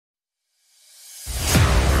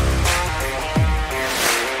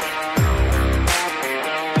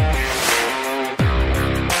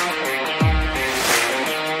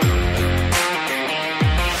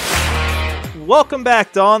Welcome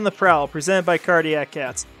back to On the Prowl, presented by Cardiac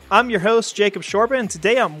Cats. I'm your host, Jacob Shorba, and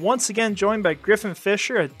today I'm once again joined by Griffin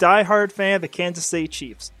Fisher, a diehard fan of the Kansas City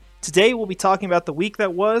Chiefs. Today we'll be talking about the week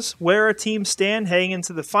that was, where our teams stand heading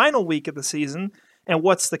into the final week of the season, and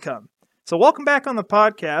what's to come. So welcome back on the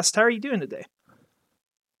podcast. How are you doing today?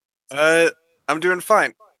 I'm doing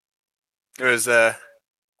fine. It was a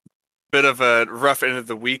bit of a rough end of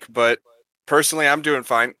the week, but personally I'm doing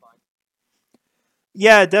fine.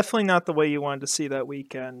 Yeah, definitely not the way you wanted to see that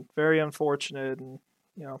weekend. Very unfortunate, and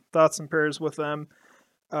thoughts and prayers with them.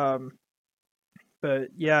 But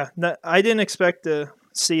yeah, I didn't expect to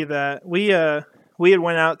see that. We had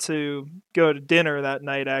went out to go to dinner that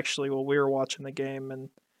night actually while we were watching the game, and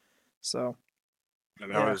so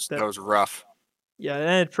that was rough. Yeah, it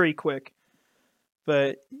ended pretty quick.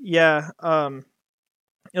 But yeah,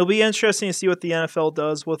 it'll be interesting to see what the NFL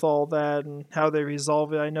does with all that and how they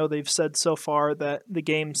resolve it. I know they've said so far that the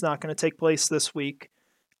game's not going to take place this week.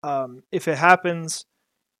 If it happens,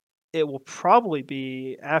 it will probably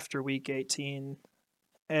be after Week 18.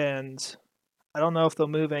 And I don't know if they'll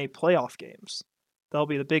move any playoff games. That'll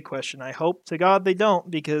be the big question. I hope to God they don't,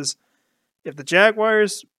 because if the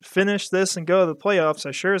Jaguars finish this and go to the playoffs,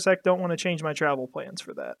 I sure as heck don't want to change my travel plans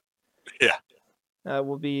for that. Yeah. That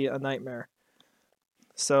will be a nightmare.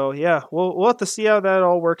 So, yeah, we'll have to see how that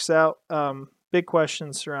all works out. Big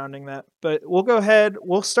questions surrounding that. But we'll go ahead.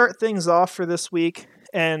 We'll start things off for this week,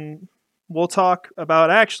 and we'll talk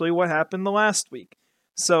about actually what happened the last week.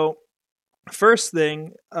 So, first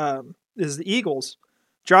thing is the Eagles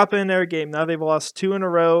dropping in their game. Now they've lost 2 in a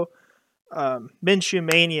row. Minshew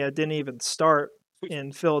Mania didn't even start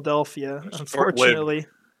in Philadelphia, unfortunately.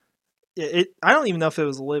 I don't even know if it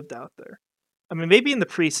was lived out there. I mean, maybe in the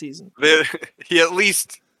preseason. He at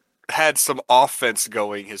least had some offense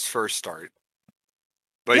going his first start.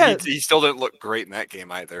 But yeah, he still didn't look great in that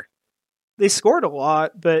game either. They scored a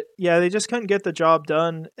lot, but yeah, they just couldn't get the job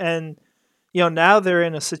done. And, now they're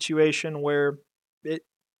in a situation where it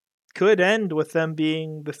could end with them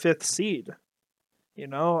being the 5th seed,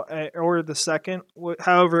 or the 2nd,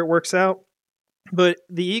 however it works out. But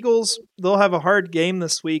the Eagles, they'll have a hard game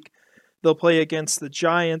this week. They'll play against the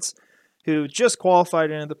Giants, who just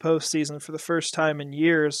qualified into the postseason for the first time in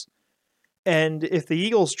years. And if the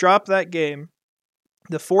Eagles drop that game,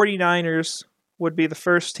 the 49ers would be the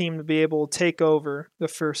first team to be able to take over the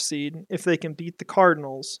 1st seed if they can beat the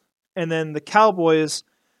Cardinals. And then the Cowboys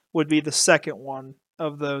would be the second one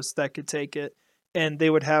of those that could take it. And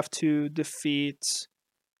they would have to defeat,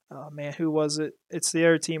 who was it? It's the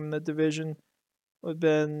other team in the division. Would have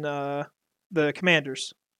been the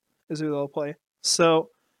Commanders is who they'll play.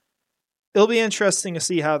 So it'll be interesting to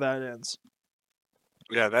see how that ends.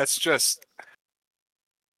 Yeah,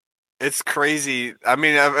 it's crazy. I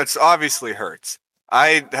mean, it's obviously Hurts.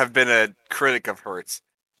 I have been a critic of Hurts,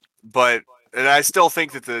 and I still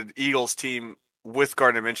think that the Eagles team with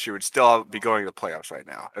Gardner Minshew would still be going to the playoffs right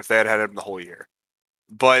now if they had him the whole year.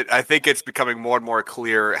 But I think it's becoming more and more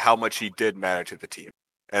clear how much he did matter to the team.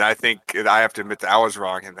 And I think I have to admit that I was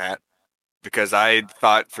wrong in that, because I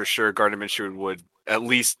thought for sure Gardner Minshew would at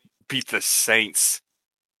least beat the Saints,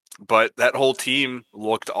 but that whole team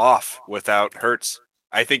looked off without Hurts.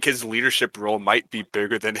 I think his leadership role might be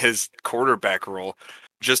bigger than his quarterback role.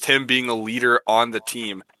 Just him being a leader on the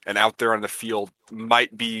team and out there on the field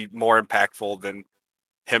might be more impactful than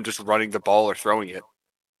him just running the ball or throwing it.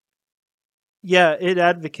 Yeah, it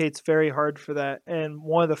advocates very hard for that. And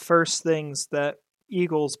one of the first things that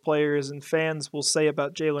Eagles players and fans will say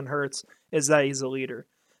about Jalen Hurts is that he's a leader.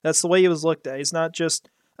 That's the way he was looked at. He's not just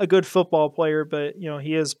a good football player, but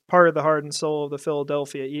he is part of the heart and soul of the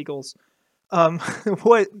Philadelphia Eagles.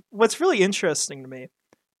 What's really interesting to me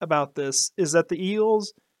about this is that the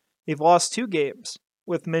Eagles, they've lost 2 games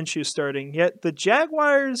with Minshew starting, yet the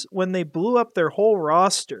Jaguars, when they blew up their whole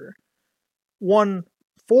roster, won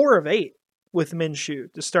 4 of 8 with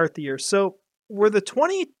Minshew to start the year. So were the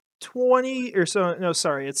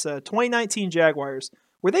 2019 Jaguars,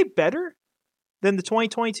 were they better than the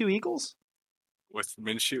 2022 Eagles? With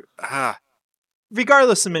Minshew?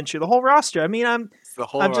 Regardless of Minshew, the whole roster. I mean, I'm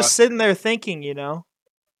just sitting there thinking, I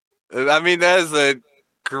mean, that is a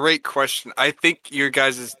great question. I think your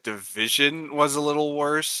guys' division was a little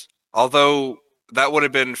worse, although that would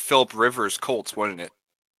have been Philip Rivers' Colts, wouldn't it?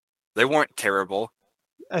 They weren't terrible.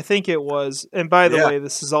 I think it was. And by the way,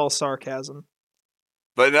 this is all sarcasm.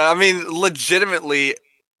 But I mean, legitimately,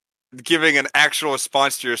 giving an actual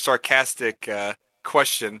response to your sarcastic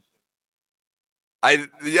question,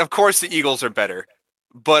 of course the Eagles are better,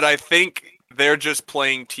 but I think they're just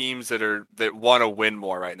playing teams that want to win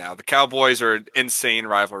more right now. The Cowboys are an insane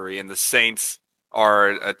rivalry, and the Saints are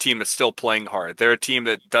a team that's still playing hard. They're a team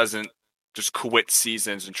that doesn't just quit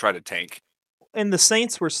seasons and try to tank. And the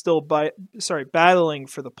Saints were still battling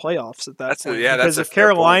for the playoffs at that point, That's because a if fair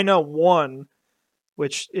point. Carolina won,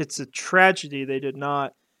 which it's a tragedy they did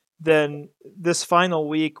not, then this final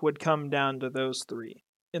week would come down to those three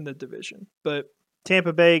in the division. But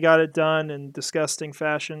Tampa Bay got it done in disgusting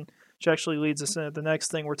fashion, which actually leads us into the next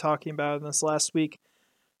thing we're talking about in this last week.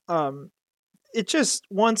 It just,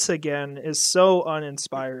 once again, is so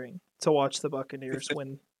uninspiring to watch the Buccaneers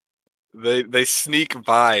win. They sneak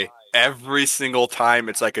by every single time.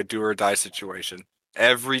 It's like a do or die situation.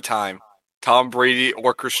 Every time Tom Brady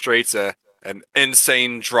orchestrates an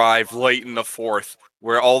insane drive late in the fourth,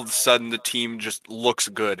 where all of a sudden the team just looks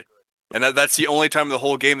good, and that's the only time the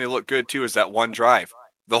whole game they look good too is that one drive.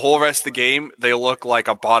 The whole rest of the game they look like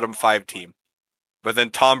a bottom five team. But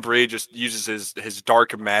then Tom Brady just uses his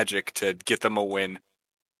dark magic to get them a win.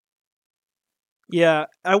 Yeah,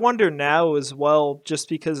 I wonder now as well, just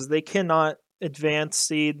because they cannot advance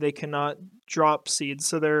seed, they cannot drop seed,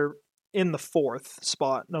 so they're in the fourth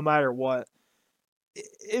spot no matter what.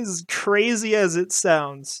 As crazy as it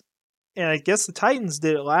sounds, and I guess the Titans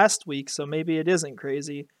did it last week, so maybe it isn't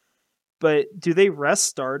crazy, but do they rest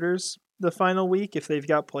starters the final week if they've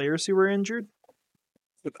got players who were injured?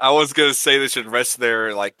 I was gonna say they should rest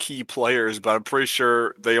their like key players, but I'm pretty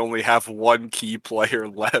sure they only have one key player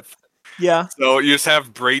left. Yeah, So you just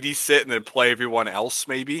have Brady sit and then play everyone else,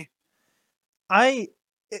 maybe.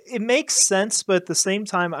 it makes sense, but at the same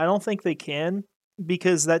time, I don't think they can,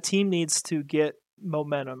 because that team needs to get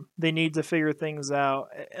momentum. They need to figure things out.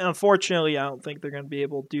 And unfortunately, I don't think they're going to be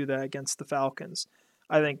able to do that against the Falcons.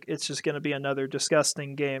 I think it's just going to be another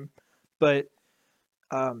disgusting game. But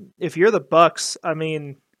if you're the Bucks, I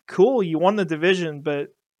mean, cool, you won the division, but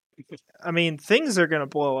I mean, things are going to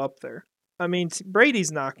blow up there. I mean,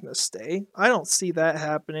 Brady's not going to stay. I don't see that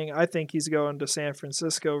happening. I think he's going to San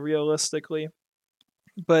Francisco realistically.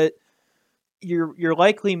 But you're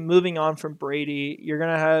likely moving on from Brady. You're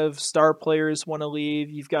going to have star players want to leave.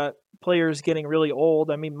 You've got players getting really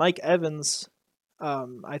old. I mean, Mike Evans,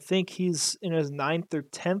 I think he's in his 9th or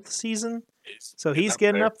 10th season. So he's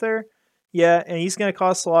getting up there. Yeah, and he's going to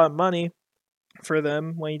cost a lot of money for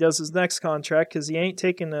them when he does his next contract, because he ain't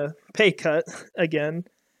taking a pay cut again.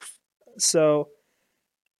 So,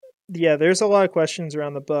 yeah, there's a lot of questions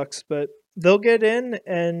around the Bucks, but they'll get in,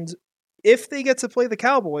 and if they get to play the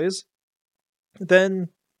Cowboys, then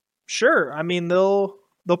sure. I mean, they'll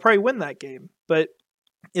probably win that game. But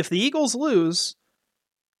if the Eagles lose,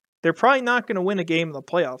 they're probably not going to win a game in the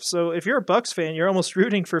playoffs. So if you're a Bucks fan, you're almost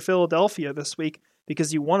rooting for Philadelphia this week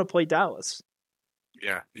because you want to play Dallas.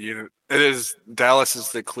 Yeah, it is. Dallas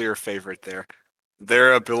is the clear favorite there.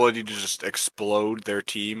 Their ability to just explode their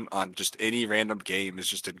team on just any random game is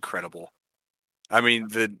just incredible. I mean,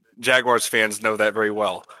 the Jaguars fans know that very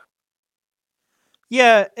well.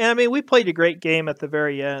 Yeah, and I mean, we played a great game at the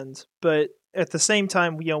very end, but at the same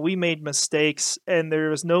time, we made mistakes, and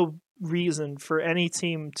there was no reason for any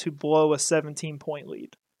team to blow a 17-point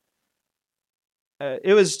lead.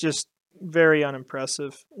 It was just very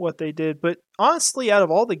unimpressive what they did. But honestly, out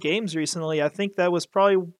of all the games recently, I think that was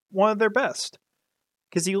probably one of their best.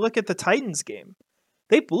 Because you look at the Titans game,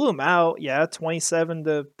 they blew them out,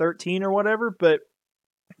 27-13 or whatever. But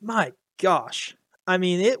my gosh, I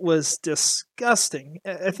mean, it was disgusting.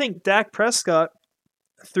 I think Dak Prescott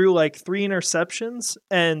threw like 3 interceptions,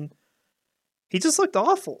 and he just looked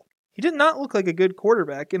awful. He did not look like a good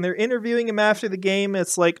quarterback. And they're interviewing him after the game.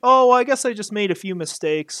 It's like, oh, well, I guess I just made a few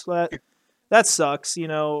mistakes. That sucks.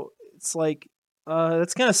 It's like,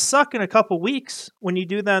 it's going to suck in a couple weeks when you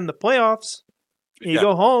do that in the playoffs. You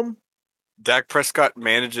go home. Dak Prescott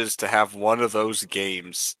manages to have one of those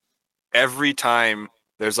games every time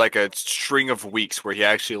there's like a string of weeks where he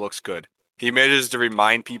actually looks good. He manages to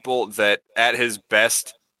remind people that at his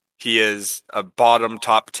best, he is a bottom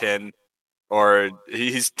top 10, or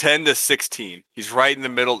he's 10 to 16. He's right in the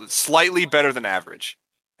middle, slightly better than average,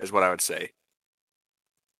 is what I would say.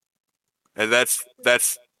 And that's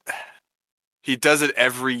he does it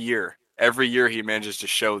every year. Every year he manages to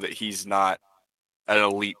show that he's not an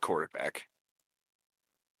elite quarterback.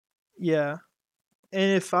 Yeah.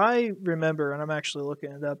 And if I remember, and I'm actually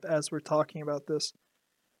looking it up as we're talking about this.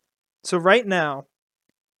 So right now,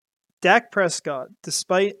 Dak Prescott,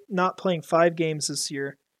 despite not playing 5 games this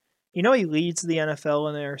year, he leads the NFL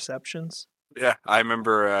in interceptions. Yeah, I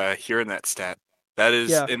remember hearing that stat. That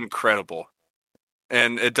is incredible.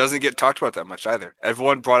 And it doesn't get talked about that much either.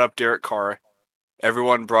 Everyone brought up Derek Carr.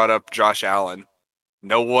 Everyone brought up Josh Allen.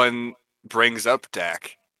 No one brings up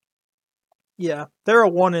Dak. Yeah, they're a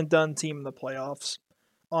one-and-done team in the playoffs.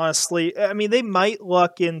 honestly. I mean, they might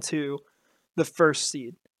luck into the first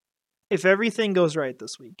seed if everything goes right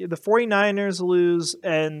this week. If the 49ers lose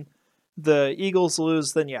and the Eagles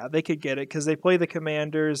lose, then yeah, they could get it because they play the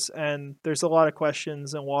Commanders, and there's a lot of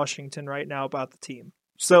questions in Washington right now about the team.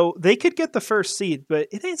 So they could get the first seed, but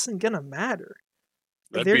it isn't going to matter.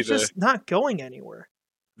 That'd They're be just not going anywhere.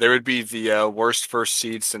 they would be the worst first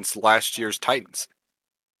seed since last year's Titans.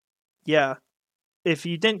 Yeah. If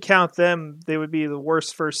you didn't count them, they would be the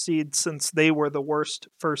worst first seed since they were the worst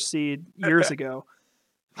first seed years ago.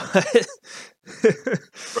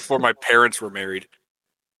 Before my parents were married.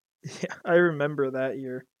 Yeah, I remember that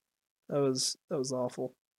year. That was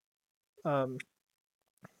awful.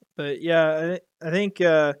 But yeah, I think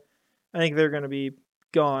they're going to be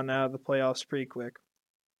gone out of the playoffs pretty quick.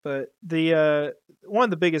 But the one of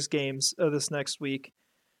the biggest games of this next week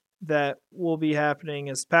that will be happening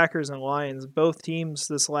is Packers and Lions. Both teams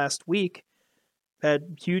this last week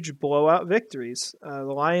had huge blowout victories. The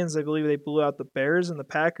Lions, I believe, they blew out the Bears, and the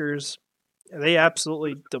Packers, they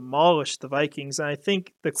absolutely demolished the Vikings. And I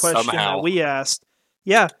think the question Somehow. that we asked,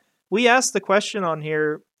 we asked the question on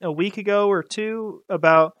here a week ago or two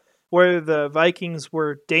about whether the Vikings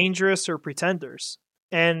were dangerous or pretenders.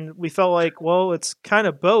 And we felt like, well, it's kind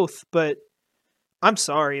of both, but I'm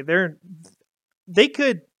sorry, they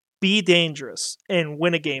could be dangerous and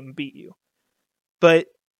win a game and beat you. But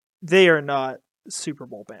they are not Super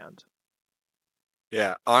Bowl bound.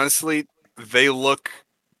 Yeah, honestly, they look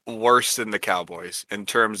worse than the Cowboys in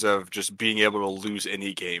terms of just being able to lose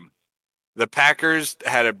any game. The Packers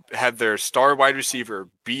had their star wide receiver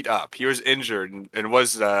beat up. He was injured and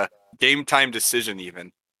was a game time decision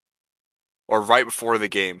even, or right before the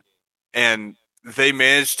game, and they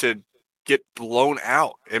managed to get blown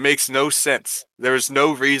out. It makes no sense. There was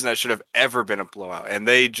no reason that should have ever been a blowout, and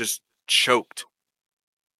they just choked.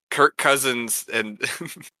 Kirk Cousins and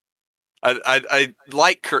I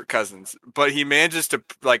like Kirk Cousins, but he manages to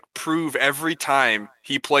like prove every time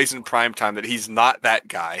he plays in prime time that he's not that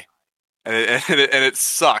guy, and it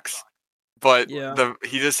sucks. But Yeah.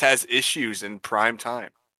 he just has issues in prime time.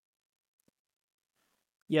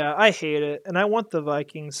 Yeah, I hate it, and I want the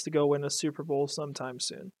Vikings to go win a Super Bowl sometime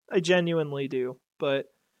soon. I genuinely do, but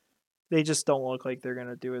they just don't look like they're going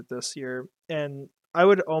to do it this year. And I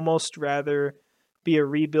would almost rather be a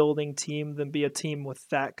rebuilding team than be a team with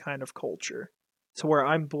that kind of culture, to where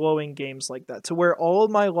I'm blowing games like that, to where all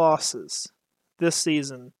of my losses this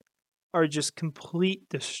season are just complete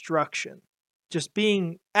destruction, just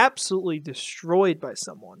being absolutely destroyed by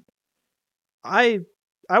someone. I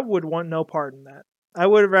would want no part in that. I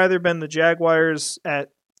would have rather been the Jaguars at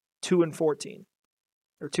 2-14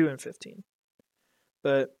 or 2-15.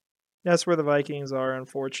 But that's where the Vikings are,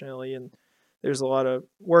 unfortunately, and there's a lot of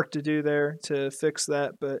work to do there to fix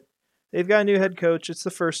that. But they've got a new head coach. It's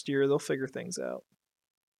the first year; they'll figure things out.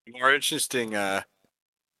 More interesting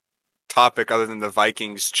topic other than the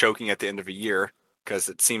Vikings choking at the end of a year, because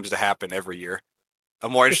it seems to happen every year. A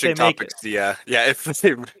more If they interesting make topic it. is if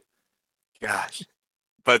they, gosh,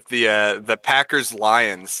 but the Packers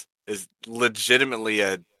Lions is legitimately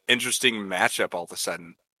a interesting matchup all of a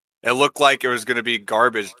sudden. It looked like it was going to be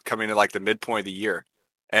garbage coming to like the midpoint of the year,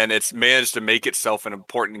 and it's managed to make itself an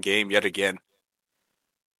important game yet again.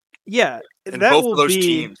 Yeah, And that both will of those be.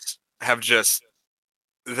 teams have just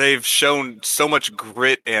they've shown so much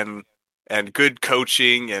grit and good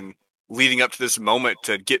coaching and leading up to this moment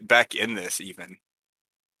to get back in this even.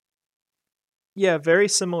 Yeah, very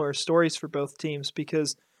similar stories for both teams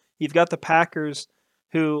because you've got the Packers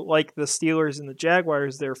who, like the Steelers and the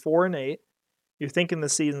Jaguars, they're 4-8. You're thinking the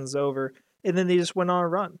season's over, and then they just went on a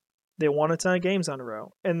run. They won a ton of games on a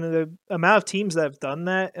row, and the amount of teams that have done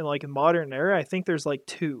that in like a modern era, I think there's like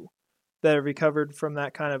two that have recovered from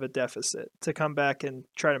that kind of a deficit to come back and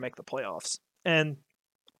try to make the playoffs. And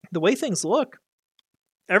the way things look,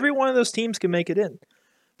 every one of those teams can make it in.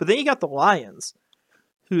 But then you got the Lions,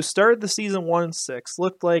 who started the season 1-6,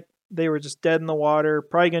 looked like they were just dead in the water,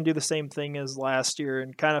 probably going to do the same thing as last year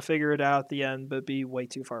and kind of figure it out at the end, but be way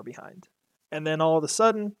too far behind. And then all of a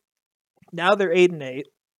sudden, now they're 8-8,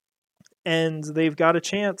 and they've got a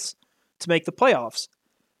chance to make the playoffs.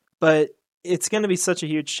 But it's going to be such a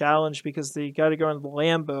huge challenge because they got to go into the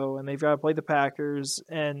Lambeau and they've got to play the Packers.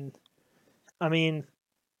 And I mean,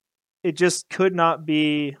 it just could not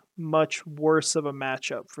be much worse of a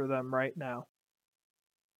matchup for them right now.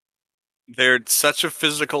 They're such a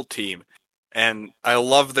physical team, and I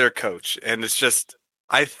love their coach. And it's just,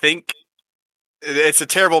 I think it's a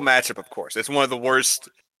terrible matchup, of course. It's one of the worst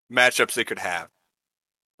matchups they could have.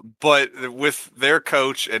 But with their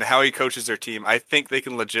coach and how he coaches their team, I think they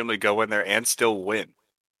can legitimately go in there and still win.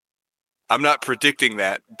 I'm not predicting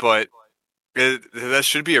that, but that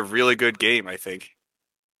should be a really good game, I think.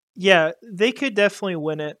 Yeah, they could definitely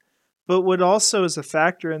win it. But what also is a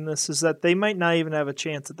factor in this is that they might not even have a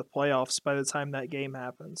chance at the playoffs by the time that game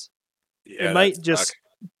happens. It Yeah, might that's just,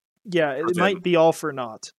 yeah, for it them. might be all for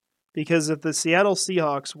naught. Because if the Seattle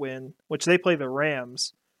Seahawks win, which they play the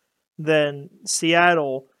Rams, then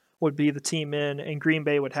Seattle would be the team in, and Green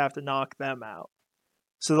Bay would have to knock them out.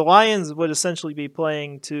 So the Lions would essentially be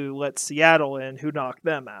playing to let Seattle in, who knocked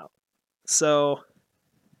them out. So,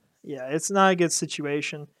 yeah, it's not a good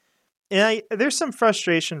situation. And there's some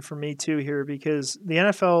frustration for me too here because the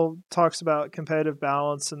NFL talks about competitive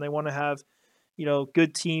balance and they want to have,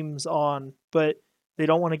 good teams on, but they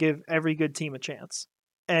don't want to give every good team a chance.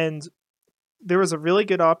 And there was a really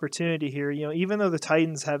good opportunity here. Even though the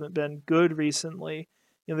Titans haven't been good recently,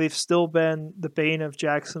 they've still been the bane of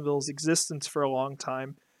Jacksonville's existence for a long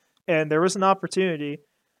time. And there was an opportunity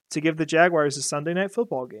to give the Jaguars a Sunday night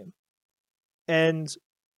football game. And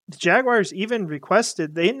the Jaguars even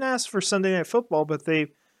requested, they didn't ask for Sunday night football, but they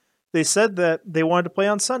said that they wanted to play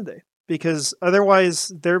on Sunday because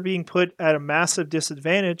otherwise they're being put at a massive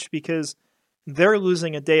disadvantage because they're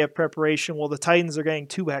losing a day of preparation while the Titans are getting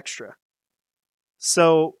 2 extra.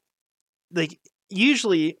 So, like,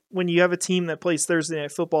 usually when you have a team that plays Thursday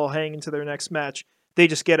night football heading into their next match, they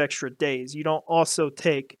just get extra days. You don't also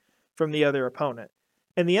take from the other opponent.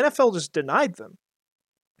 And the NFL just denied them.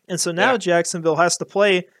 And so now Jacksonville has to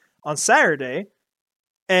play on Saturday,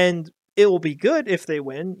 and it will be good if they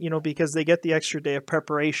win, because they get the extra day of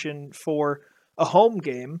preparation for a home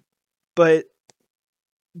game. But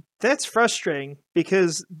that's frustrating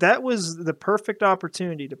because that was the perfect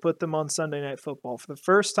opportunity to put them on Sunday Night Football for the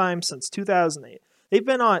first time since 2008. They've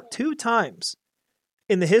been on 2 times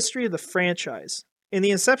in the history of the franchise. And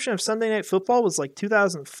the inception of Sunday Night Football was like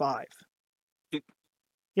 2005. You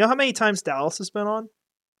know how many times Dallas has been on?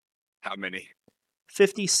 How many?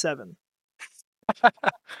 57.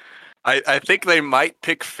 I think they might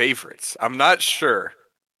pick favorites. I'm not sure.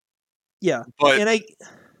 Yeah. But And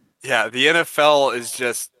yeah, the NFL is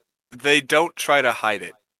just, they don't try to hide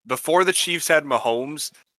it. Before the Chiefs had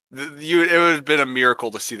Mahomes, it would have been a miracle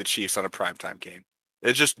to see the Chiefs on a primetime game.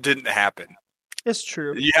 It just didn't happen. It's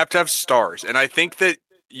true. You have to have stars. And I think that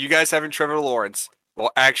you guys having Trevor Lawrence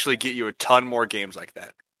will actually get you a ton more games like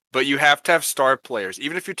that. But you have to have star players.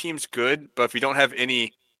 Even if your team's good, but if you don't have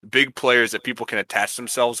any big players that people can attach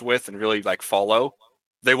themselves with and really follow,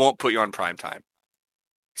 they won't put you on primetime.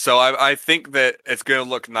 So I think that it's going to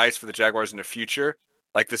look nice for the Jaguars in the future.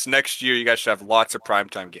 Like this next year, you guys should have lots of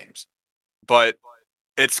primetime games. But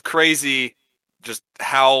it's crazy just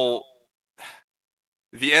how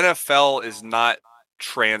the NFL is not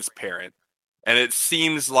transparent. And it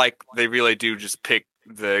seems like they really do just pick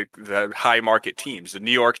the high market teams, the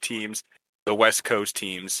New York teams, the West Coast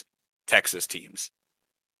teams, Texas teams.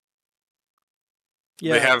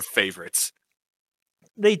 Yeah. They have favorites.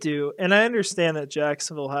 They do, and I understand that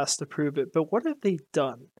Jacksonville has to prove it, but what have they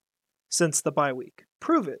done since the bye week?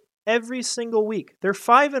 Prove it. Every single week. They're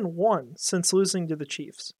 5-1 since losing to the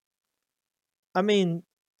Chiefs. I mean,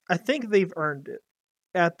 I think they've earned it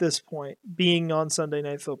at this point, being on Sunday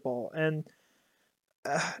Night Football. And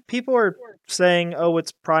people are saying, oh,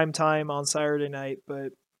 it's prime time on Saturday night,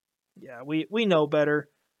 but yeah, we know better.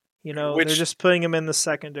 They're just putting them in the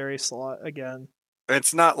secondary slot again.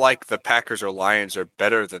 It's not like the Packers or Lions are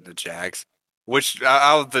better than the Jags. Which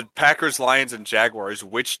out of the Packers, Lions, and Jaguars,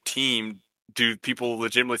 which team do people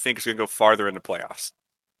legitimately think is going to go farther in the playoffs?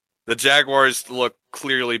 The Jaguars look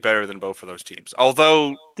clearly better than both of those teams.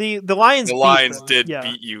 Although the Lions did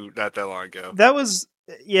beat you not that long ago. That was,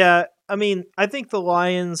 yeah. I mean, I think the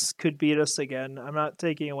Lions could beat us again. I'm not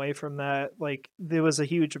taking away from that. Like, there was a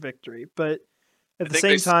huge victory, but at the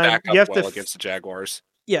same time, you have to against the Jaguars.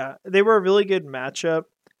 Yeah, they were a really good matchup.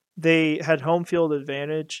 They had home field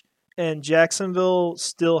advantage, and Jacksonville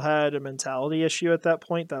still had a mentality issue at that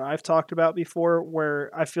point that I've talked about before,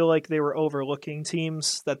 where I feel like they were overlooking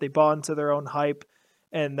teams, that they bought into their own hype,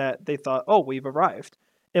 and that they thought, oh, we've arrived.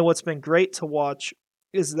 And what's been great to watch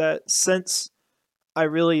is that since I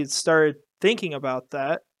really started thinking about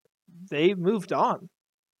that, they moved on.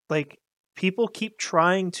 Like, people keep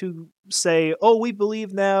trying to say, oh, we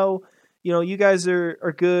believe now, you guys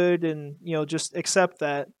are good, and, just accept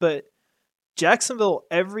that. But Jacksonville,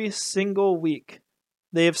 every single week,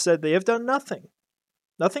 they have said they have done nothing.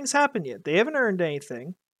 Nothing's happened yet. They haven't earned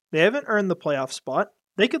anything. They haven't earned the playoff spot.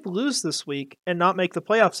 They could lose this week and not make the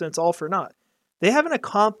playoffs, and it's all for naught. They haven't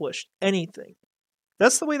accomplished anything.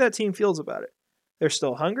 That's the way that team feels about it. They're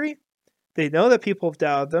still hungry. They know that people have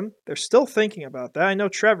doubted them. They're still thinking about that. I know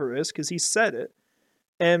Trevor is, because he said it.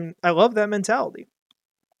 And I love that mentality.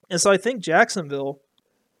 And so I think Jacksonville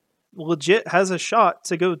legit has a shot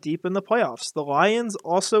to go deep in the playoffs. The Lions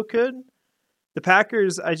also could. The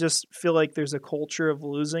Packers, I just feel like there's a culture of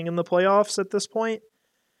losing in the playoffs at this point.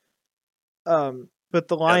 But the Yeah, they've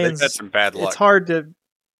had Lions, some bad it's luck. hard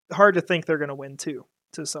to think they're going to win too,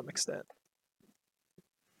 to some extent.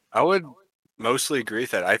 I would mostly agree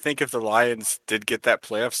with that. I think if the Lions did get that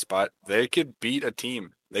playoff spot, they could beat a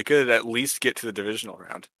team. They could at least get to the divisional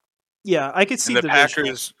round. Yeah, I could see And the divisional.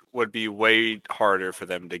 Packers would be way harder for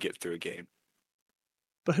them to get through a game.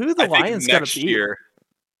 But who the I think Lions got to next beat? year,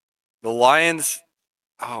 the Lions,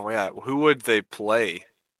 oh yeah, who would they play?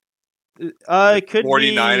 It could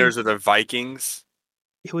 49ers be. or the Vikings?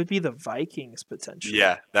 It would be the Vikings potentially.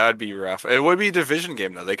 Yeah, that would be rough. It would be a division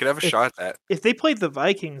game though. They could have a shot at that. If they played the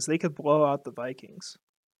Vikings, they could blow out the Vikings.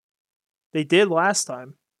 They did last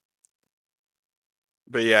time.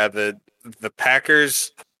 But yeah, the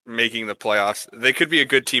Packers making the playoffs, they could be a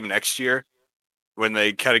good team next year when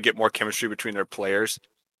they kind of get more chemistry between their players.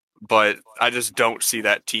 But I just don't see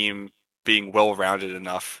that team being well-rounded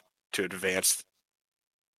enough to advance.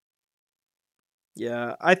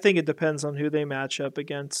 Yeah, I think it depends on who they match up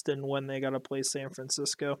against and when they got to play San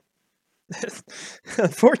Francisco.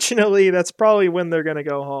 Unfortunately, that's probably when they're going to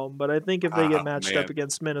go home. But I think if they get matched up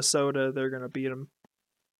against Minnesota, they're going to beat them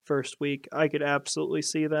first week. I could absolutely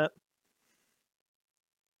see that.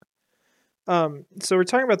 So we're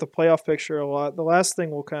talking about the playoff picture a lot. The last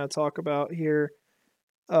thing we'll kind of talk about here,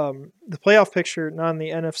 the playoff picture, not in the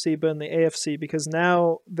NFC, but in the AFC, because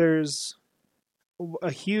now there's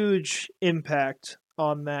a huge impact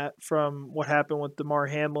on that from what happened with Damar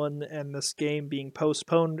Hamlin and this game being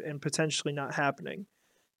postponed and potentially not happening.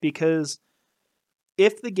 Because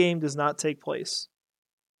if the game does not take place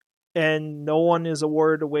and no one is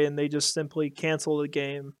awarded a win, they just simply cancel the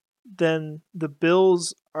game, then the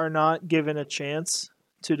Bills are not given a chance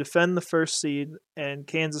to defend the first seed, and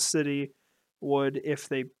Kansas City would, if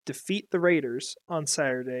they defeat the Raiders on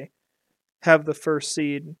Saturday, have the first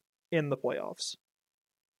seed in the playoffs,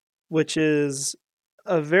 which is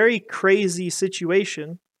a very crazy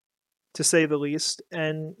situation, to say the least.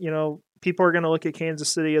 And, people are going to look at Kansas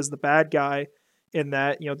City as the bad guy in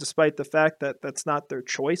that, despite the fact that that's not their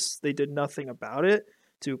choice. They did nothing about it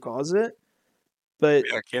to cause it. But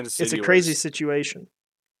yeah, Kansas City it's a crazy situation.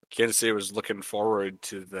 Kansas City was looking forward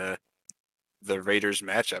to the Raiders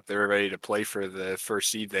matchup. They were ready to play for the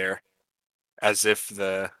first seed there, as if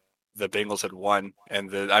the Bengals had won.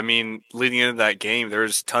 And leading into that game, there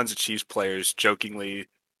was tons of Chiefs players jokingly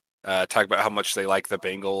talking about how much they like the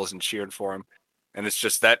Bengals and cheering for them. And it's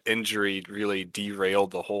just that injury really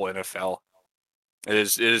derailed the whole NFL. It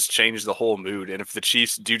has changed the whole mood. And if the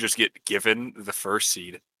Chiefs do just get given the first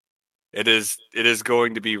seed, it is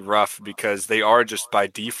going to be rough because they are just by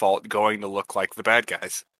default going to look like the bad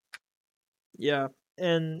guys. Yeah,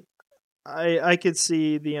 and I could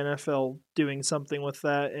see the NFL doing something with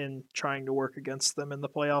that and trying to work against them in the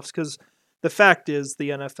playoffs, because the fact is the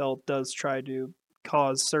NFL does try to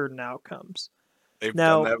cause certain outcomes. They've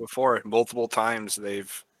done that before multiple times.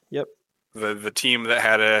 Yep. The team that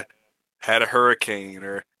had a hurricane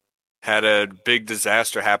or had a big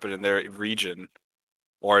disaster happen in their region,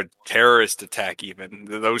 or a terrorist attack even,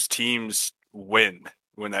 those teams win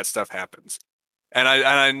when that stuff happens. And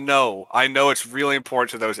I know it's really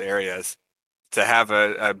important to those areas to have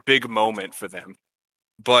a big moment for them.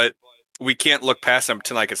 But we can't look past them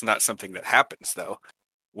pretend like it's not something that happens, though,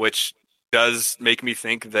 which does make me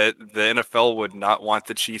think that the NFL would not want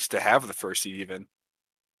the Chiefs to have the first seed even.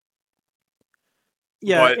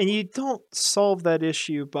 Yeah, and you don't solve that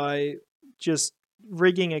issue by just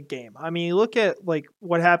rigging a game. I mean, look at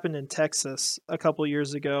what happened in Texas a couple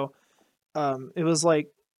years ago. It was like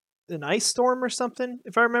an ice storm or something,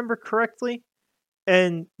 if I remember correctly.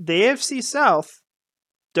 And the AFC South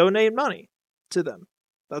donated money to them.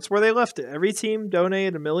 That's where they left it. Every team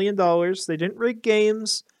donated $1 million. They didn't rig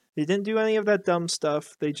games. They didn't do any of that dumb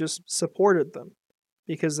stuff. They just supported them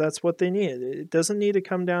because that's what they needed. It doesn't need to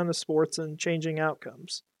come down to sports and changing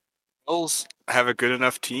outcomes. Bills have a good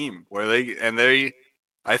enough team where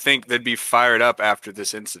I think they'd be fired up after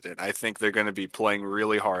this incident. I think they're going to be playing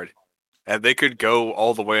really hard, and they could go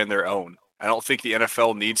all the way on their own. I don't think the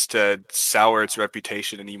NFL needs to sour its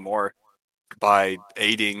reputation anymore by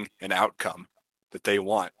aiding an outcome that they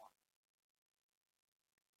want.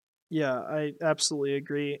 Yeah, I absolutely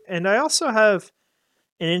agree. And I also have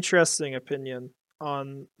an interesting opinion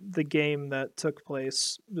on the game that took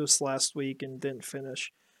place this last week and didn't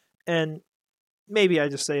finish. And maybe I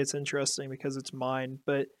just say it's interesting because it's mine,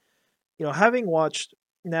 but having watched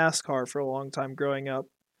NASCAR for a long time growing up,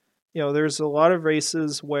 There's a lot of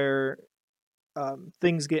races where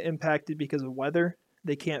things get impacted because of weather.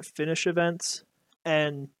 They can't finish events,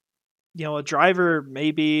 and a driver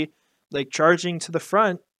may be like charging to the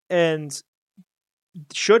front and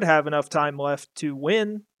should have enough time left to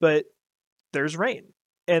win, but there's rain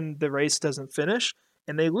and the race doesn't finish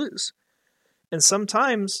and they lose. And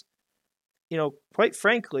sometimes, quite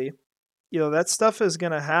frankly, that stuff is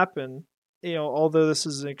going to happen, although this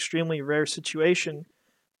is an extremely rare situation,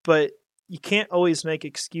 but you can't always make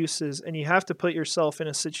excuses and you have to put yourself in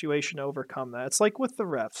a situation to overcome that. It's like with the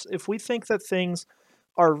refs. If we think that things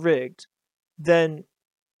are rigged, then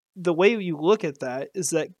the way you look at that is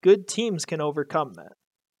that good teams can overcome that.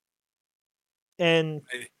 And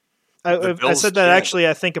I said that actually,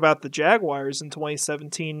 I think about the Jaguars in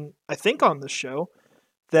 2017, I think on the show,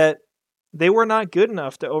 that they were not good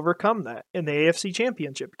enough to overcome that in the AFC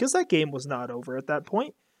Championship because that game was not over at that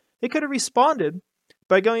point. They could have responded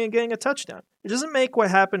by going and getting a touchdown. It doesn't make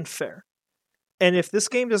what happened fair. And if this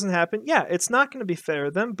game doesn't happen, yeah, it's not going to be fair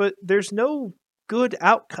to them, but there's no good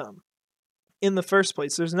outcome in the first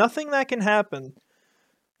place. There's nothing that can happen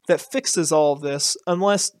that fixes all of this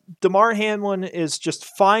unless Damar Hamlin is just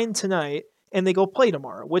fine tonight and they go play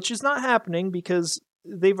tomorrow, which is not happening because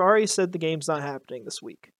they've already said the game's not happening this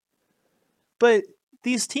week. But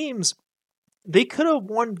these teams, they could have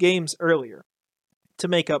won games earlier to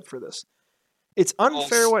make up for this. It's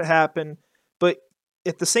unfair what happened, but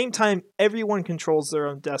at the same time, everyone controls their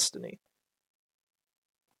own destiny.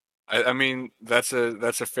 I mean, that's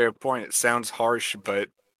a fair point. It sounds harsh, but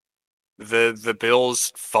the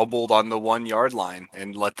Bills fumbled on the 1 yard line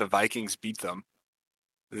and let the Vikings beat them.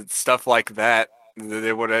 Stuff like that,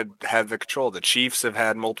 they would have had the control. The Chiefs have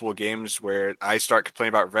had multiple games where I start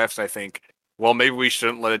complaining about refs. I think, well, maybe we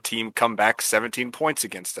shouldn't let a team come back 17 points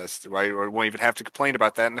against us, right? Or we won't even have to complain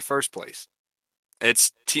about that in the first place.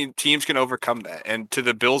 It's teams can overcome that, and to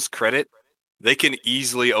the Bills' credit, they can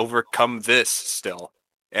easily overcome this still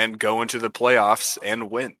and go into the playoffs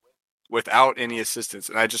and win without any assistance.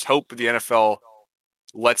 And I just hope the NFL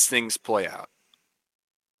lets things play out.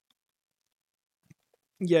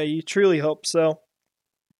 Yeah, you truly hope so.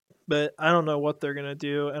 But I don't know what they're going to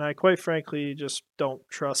do. And I quite frankly just don't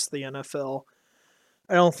trust the NFL.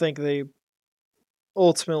 I don't think they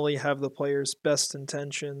ultimately have the players' best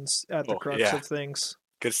intentions at the crux of things.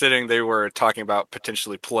 Considering they were talking about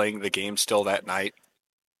potentially playing the game still that night.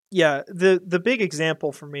 Yeah, the big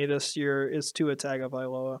example for me this year is Tua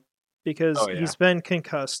Tagovailoa because he's been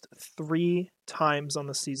concussed 3 times on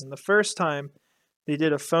the season. The first time, they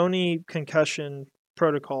did a phony concussion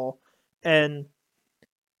protocol and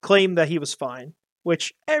claimed that he was fine,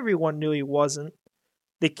 which everyone knew he wasn't.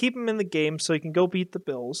 They keep him in the game so he can go beat the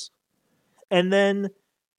Bills. And then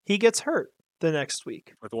he gets hurt the next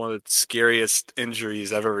week. With one of the scariest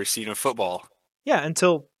injuries I've ever seen in football. Yeah,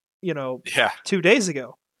 until, 2 days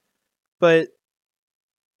ago. But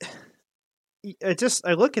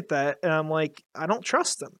I look at that and I'm like, I don't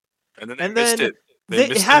trust them. And then they missed it.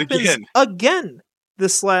 It happens again.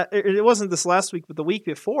 It wasn't this last week, but the week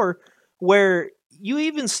before, where you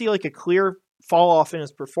even see like a clear fall off in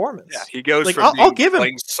his performance. Yeah, he goes from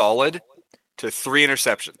playing solid to 3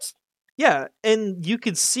 interceptions. Yeah, and you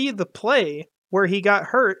could see the play where he got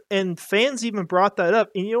hurt, and fans even brought that up.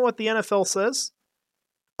 And you know what the NFL says?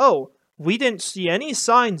 Oh, we didn't see any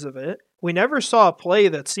signs of it. We never saw a play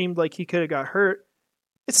that seemed like he could have got hurt.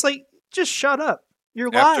 It's like, just shut up.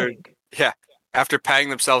 You're lying. Yeah, after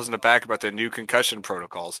patting themselves in the back about their new concussion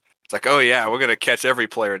protocols. It's like, oh yeah, we're going to catch every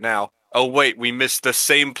player now. Oh wait, we missed the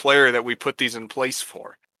same player that we put these in place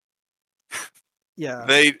for. Yeah.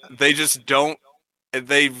 They just don't.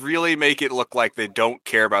 They really make it look like they don't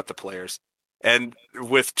care about the players. And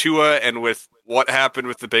with Tua and with what happened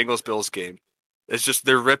with the Bengals-Bills game, it's just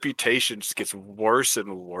their reputation just gets worse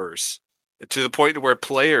and worse. To the point where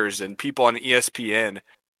players and people on ESPN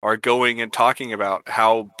are going and talking about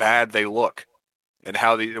how bad they look and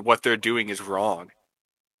how what they're doing is wrong.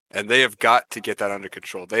 And they have got to get that under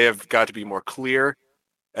control. They have got to be more clear,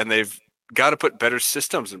 and they've got to put better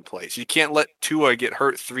systems in place. You can't let Tua get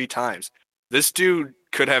hurt 3 times. This dude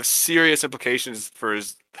could have serious implications for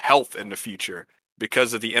his health in the future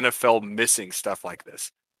because of the NFL missing stuff like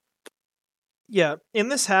this. Yeah,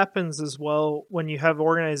 and this happens as well when you have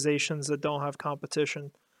organizations that don't have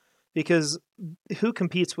competition, because who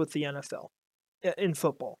competes with the NFL in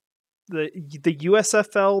football? The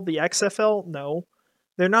USFL, the XFL? No,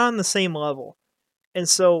 they're not on the same level. And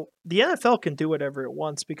so the NFL can do whatever it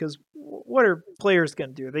wants, because what are players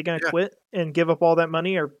going to do? Are they going to quit and give up all that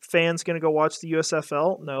money? Are fans going to go watch the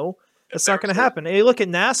USFL? No, that's not going to happen. Hey, look at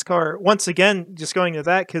NASCAR. Once again, just going to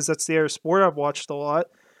that because that's the other sport I've watched a lot.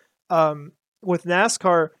 Um, with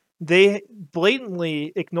NASCAR, they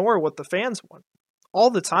blatantly ignore what the fans want all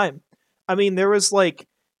the time. I mean, there was like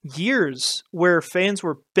years where fans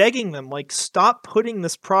were begging them, like, stop putting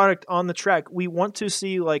this product on the track. We want to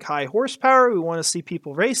see like high horsepower. We want to see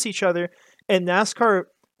people race each other. And NASCAR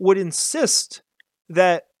would insist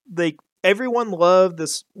that they everyone loved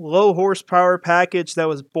this low horsepower package that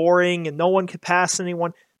was boring and no one could pass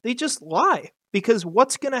anyone. They just lie because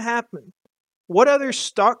what's going to happen? What other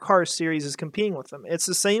stock car series is competing with them? It's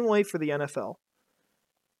the same way for the NFL.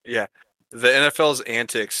 Yeah. The NFL's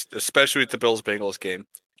antics, especially with the Bills Bengals game,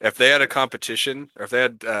 if they had a competition or if they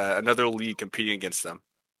had another league competing against them,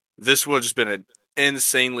 this would have just been an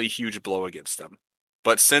insanely huge blow against them.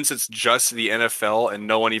 But since it's just the NFL and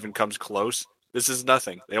no one even comes close, this is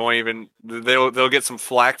nothing. They won't even they'll get some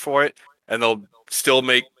flack for it and they'll still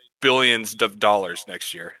make billions of dollars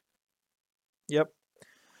next year. Yep.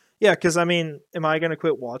 Yeah, because I mean, am I going to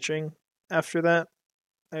quit watching after that?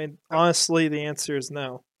 I mean, honestly, the answer is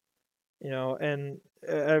no. And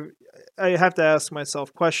I have to ask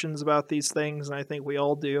myself questions about these things, and I think we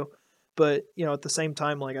all do. But at the same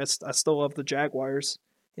time, like I still love the Jaguars.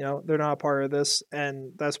 They're not a part of this,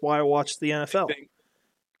 and that's why I watch the NFL.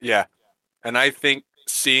 Yeah, and I think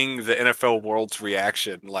seeing the NFL world's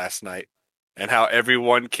reaction last night and how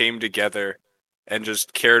everyone came together and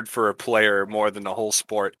just cared for a player more than the whole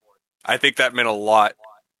sport, I think that meant a lot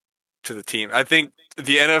to the team. I think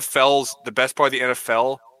the best part of the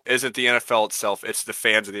NFL isn't the NFL itself, it's the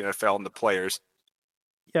fans of the NFL and the players.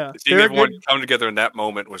 Yeah, Seeing everyone come together in that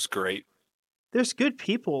moment was great. There's good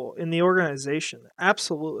people in the organization,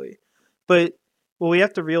 absolutely. But what we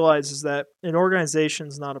have to realize is that an organization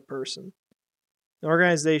is not a person. An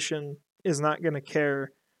organization is not going to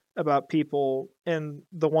care about people and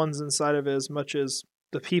the ones inside of it as much as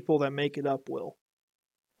the people that make it up will.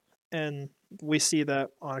 And we see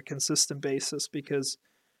that on a consistent basis because,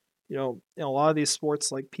 in a lot of these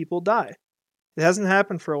sports, like, people die. It hasn't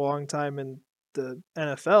happened for a long time in the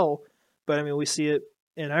NFL, but I mean, we see it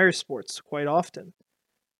in Irish sports quite often.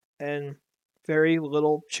 And very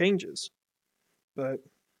little changes. But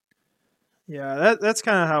yeah, that's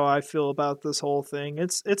kind of how I feel about this whole thing.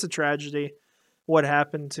 It's a tragedy what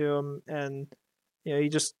happened to him, and you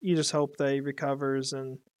just hope that he recovers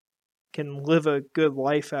and can live a good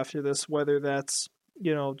life after this. Whether that's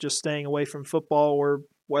just staying away from football or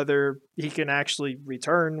whether he can actually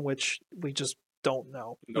return, which we just don't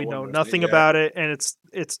know. We know nothing about it, and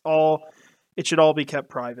it should all be kept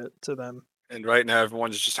private to them. And right now,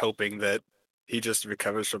 everyone's just hoping that he just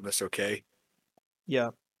recovers from this okay. Yeah.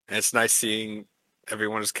 And it's nice seeing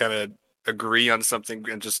everyone just kind of agree on something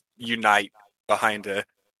and just unite behind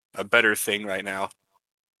a better thing right now.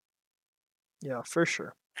 Yeah, for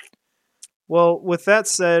sure. Well, with that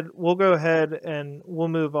said, we'll go ahead and we'll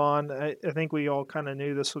move on. I think we all kind of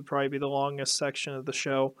knew this would probably be the longest section of the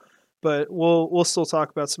show, but we'll still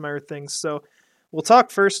talk about some other things. So we'll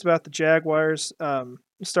talk first about the Jaguars.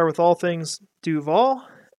 Start with all things Duval,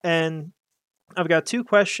 and I've got two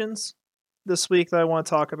questions this week that I want to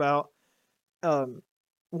talk about.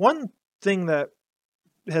 One thing that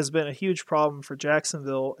has been a huge problem for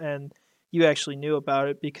Jacksonville, and you actually knew about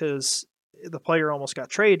it because the player almost got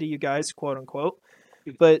traded to you guys, quote unquote.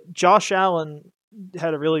 But Josh Allen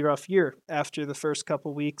had a really rough year after the first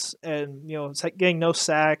couple weeks, and getting no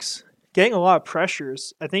sacks, getting a lot of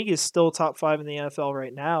pressures. I think he's still top 5 in the NFL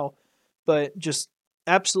right now, but just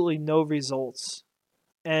absolutely no results.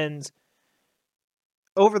 And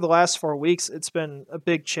over the last 4 weeks, it's been a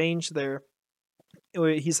big change there.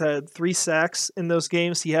 He's had 3 sacks in those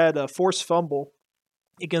games. He had a forced fumble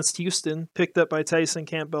against Houston, picked up by Tyson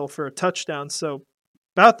Campbell for a touchdown. So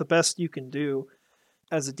about the best you can do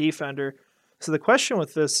as a defender. So the question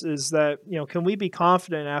with this is that, can we be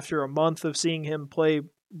confident after a month of seeing him play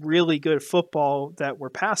really good football that we're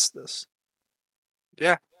past this?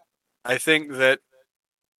 Yeah. I think that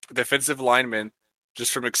defensive linemen,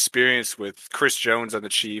 just from experience with Chris Jones on the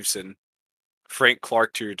Chiefs and Frank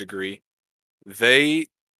Clark to a degree, they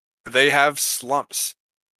have slumps.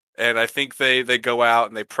 And I think they go out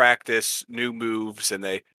and they practice new moves and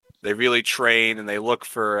they really train and they look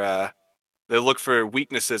for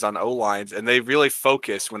weaknesses on O lines and they really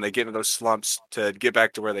focus when they get into those slumps to get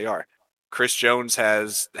back to where they are. Chris Jones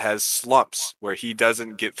has slumps where he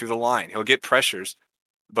doesn't get through the line. He'll get pressures,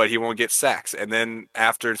 but he won't get sacks. And then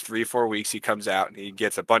after 3-4 weeks, he comes out and he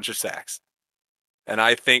gets a bunch of sacks. And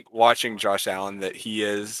I think watching Josh Allen that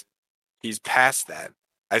he's past that.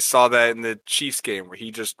 I saw that in the Chiefs game where he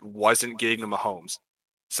just wasn't getting the Mahomes.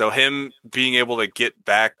 So him being able to get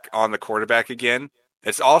back on the quarterback again,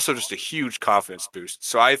 it's also just a huge confidence boost.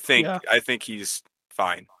 So I think he's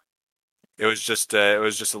fine. It was just a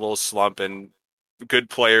little slump, and good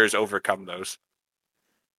players overcome those.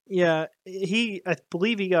 Yeah, I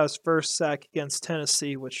believe he got his first sack against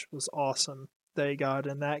Tennessee, which was awesome that he got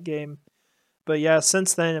in that game. But yeah,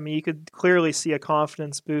 since then, I mean, you could clearly see a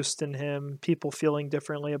confidence boost in him, people feeling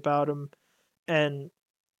differently about him. And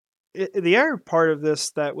the other part of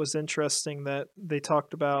this that was interesting that they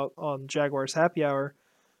talked about on Jaguars Happy Hour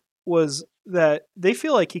was that they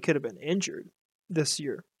feel like he could have been injured this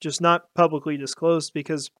year, just not publicly disclosed,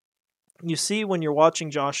 because you see when you're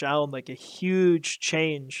watching Josh Allen like a huge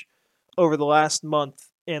change over the last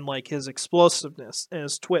month in like his explosiveness and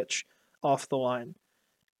his twitch off the line.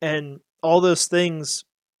 And all those things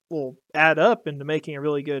will add up into making a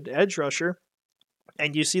really good edge rusher.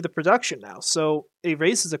 And you see the production now. So it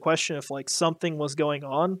raises a question if like something was going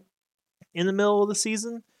on in the middle of the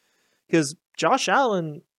season. Because Josh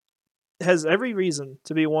Allen has every reason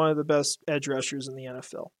to be one of the best edge rushers in the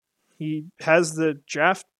NFL. He has the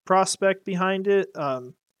draft prospect behind it,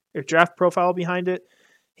 or draft profile behind it.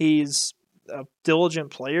 He's a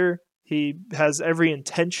diligent player. He has every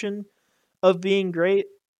intention of being great.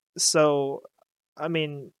 So, I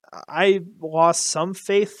mean, I lost some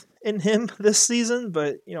faith in him this season,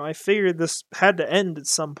 but I figured this had to end at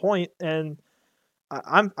some point, and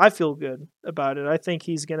I feel good about it. I think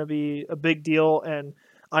he's going to be a big deal, and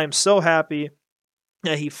I am so happy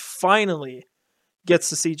that he finally gets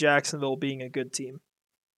to see Jacksonville being a good team.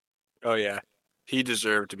 Oh yeah, he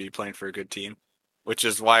deserved to be playing for a good team, which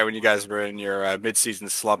is why when you guys were in your midseason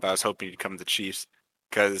slump, I was hoping you'd come to the Chiefs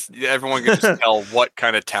because everyone could just tell what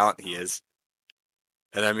kind of talent he is.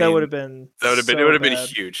 And I That would mean, have been it so would have been bad.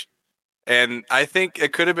 huge. And I think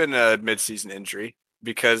it could have been a midseason injury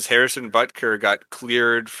because Harrison Butker got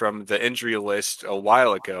cleared from the injury list a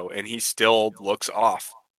while ago, and he still looks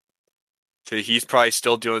off. So he's probably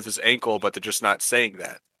still dealing with his ankle, but they're just not saying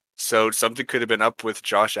that. So something could have been up with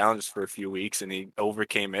Josh Allen just for a few weeks, and he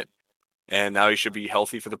overcame it. And now he should be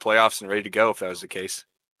healthy for the playoffs and ready to go if that was the case.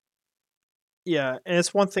 Yeah, and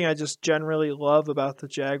it's one thing I just generally love about the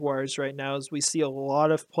Jaguars right now is we see a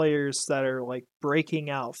lot of players that are like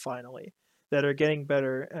breaking out finally, that are getting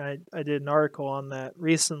better. And I did an article on that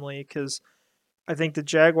recently because I think the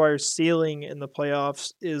Jaguars' ceiling in the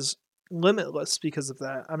playoffs is limitless because of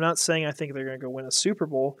that. I'm not saying I think they're going to go win a Super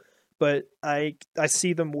Bowl, but I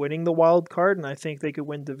see them winning the wild card, and I think they could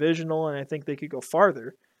win divisional, and I think they could go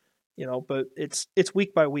farther. But it's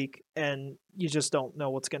week by week, and you just don't know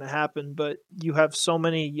what's going to happen. But you have so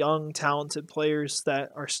many young, talented players that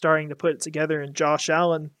are starting to put it together, and Josh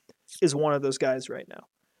Allen is one of those guys right now.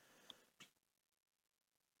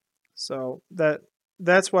 So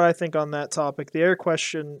that's what I think on that topic. The other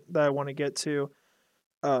question that I want to get to,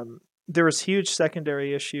 there was huge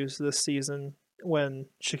secondary issues this season when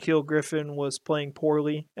Shaquille Griffin was playing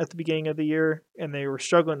poorly at the beginning of the year, and they were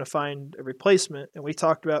struggling to find a replacement. And we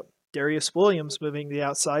talked about Darius Williams moving to the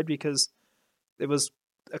outside because it was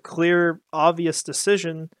a clear, obvious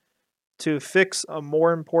decision to fix a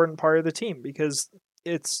more important part of the team because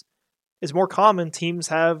it's more common teams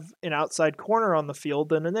have an outside corner on the field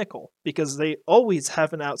than a nickel because they always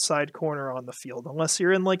have an outside corner on the field unless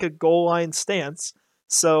you're in like a goal line stance.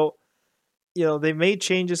 So, they made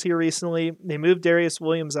changes here recently. They moved Darius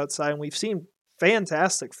Williams outside, and we've seen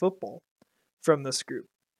fantastic football from this group.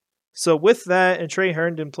 So with that and Trey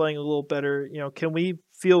Herndon playing a little better, can we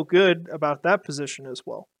feel good about that position as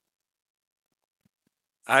well?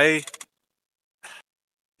 I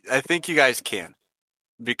think you guys can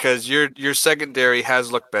because your secondary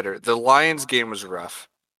has looked better. The Lions game was rough,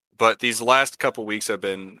 but these last couple weeks have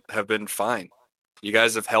been fine. You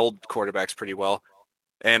guys have held quarterbacks pretty well,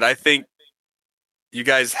 and I think you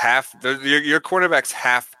guys your quarterbacks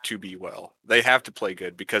have to be well. They have to play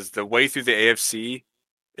good because the way through the AFC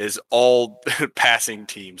is all passing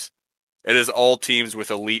teams. It is all teams with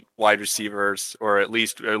elite wide receivers or at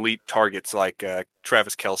least elite targets like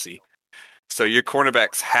Travis Kelce. So your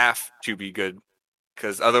cornerbacks have to be good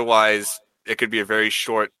because otherwise it could be a very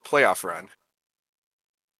short playoff run.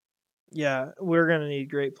 Yeah, we're going to need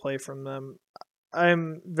great play from them.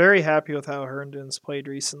 I'm very happy with how Herndon's played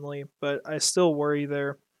recently, but I still worry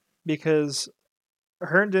there because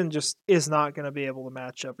Herndon just is not going to be able to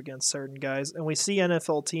match up against certain guys. And we see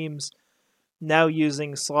NFL teams now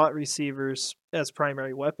using slot receivers as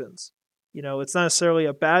primary weapons. It's not necessarily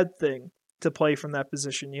a bad thing to play from that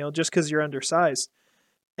position, just because you're undersized.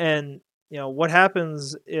 And, what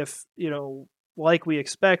happens if, like we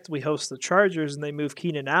expect, we host the Chargers and they move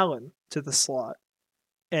Keenan Allen to the slot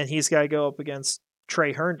and he's got to go up against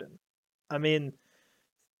Trey Herndon? I mean,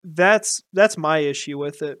 that's my issue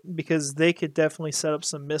with it because they could definitely set up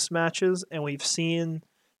some mismatches, and we've seen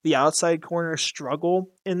the outside corners struggle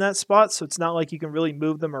in that spot, so it's not like you can really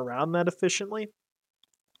move them around that efficiently.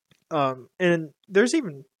 And there's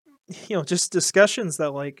even, just discussions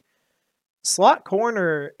that like slot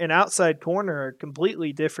corner and outside corner are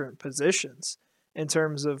completely different positions in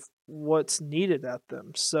terms of what's needed at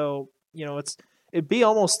them. So, it'd be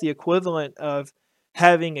almost the equivalent of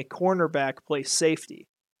having a cornerback play safety,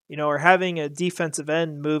 or having a defensive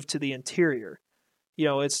end move to the interior.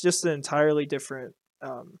 It's just an entirely different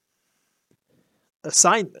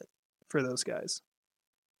assignment for those guys.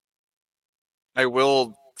 I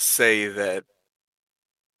will say that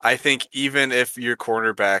I think even if your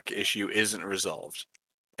cornerback issue isn't resolved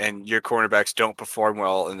and your cornerbacks don't perform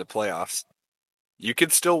well in the playoffs, you can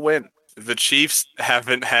still win. The Chiefs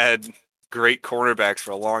haven't had great cornerbacks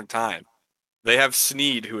for a long time. They have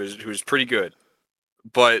Snead, who is pretty good,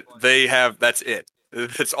 but that's it.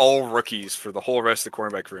 It's all rookies for the whole rest of the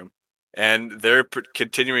cornerback room, and they're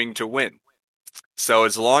continuing to win. So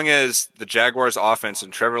as long as the Jaguars' offense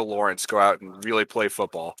and Trevor Lawrence go out and really play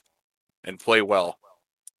football and play well,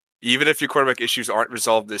 even if your quarterback issues aren't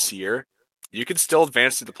resolved this year, you can still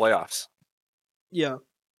advance to the playoffs. Yeah.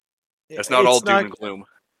 It's not all doom and gloom.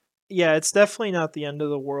 Yeah, it's definitely not the end of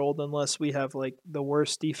the world unless we have like the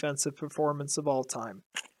worst defensive performance of all time.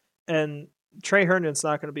 And Trey Herndon's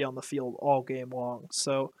not going to be on the field all game long.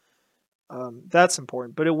 So that's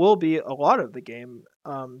important. But it will be a lot of the game.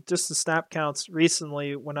 Just the snap counts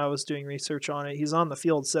recently when I was doing research on it, he's on the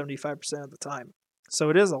field 75% of the time. So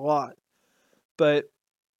it is a lot. But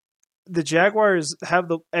the Jaguars have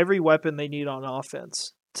every weapon they need on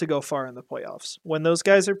offense to go far in the playoffs. When those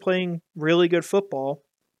guys are playing really good football,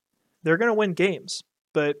 they're going to win games.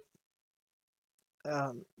 But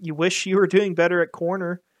you wish you were doing better at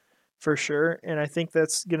corner for sure. And I think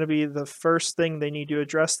that's going to be the first thing they need to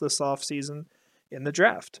address this offseason in the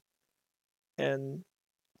draft. And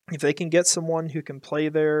if they can get someone who can play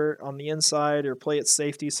there on the inside or play at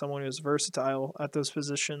safety, someone who's versatile at those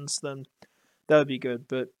positions, then that would be good.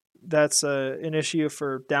 But that's an issue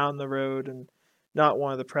for down the road and not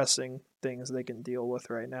one of the pressing things they can deal with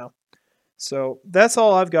right now. So that's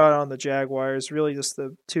all I've got on the Jaguars. Really, just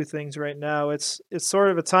the two things right now. It's sort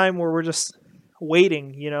of a time where we're just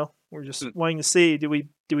waiting. We're just wanting to see, do we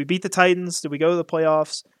beat the Titans? Do we go to the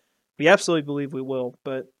playoffs? We absolutely believe we will,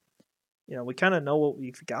 but we kind of know what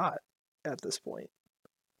we've got at this point.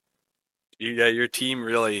 Yeah, your team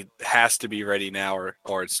really has to be ready now,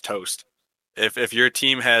 or it's toast. If your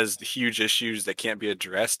team has huge issues that can't be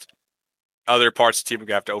addressed, other parts of the team are going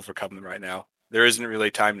to have to overcome them right now. There isn't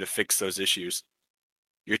really time to fix those issues.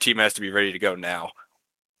 Your team has to be ready to go now.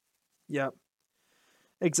 Yep.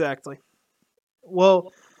 Exactly.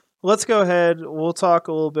 Well, let's go ahead. We'll talk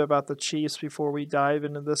a little bit about the Chiefs before we dive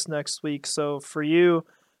into this next week. So for you,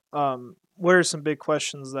 what are some big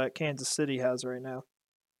questions that Kansas City has right now?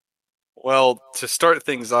 Well, to start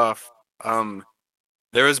things off,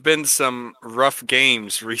 there has been some rough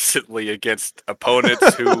games recently against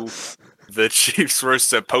opponents who the Chiefs were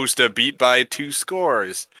supposed to beat by 2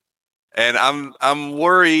 scores. And I'm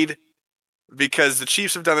worried because the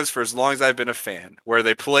Chiefs have done this for as long as I've been a fan, where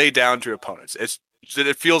they play down to opponents.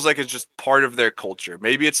 It feels like it's just part of their culture.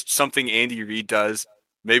 Maybe it's something Andy Reid does.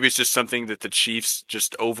 Maybe it's just something that the Chiefs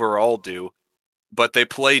just overall do, but they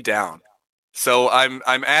play down. So I'm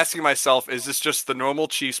asking myself, is this just the normal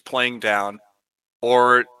Chiefs playing down,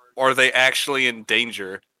 or are they actually in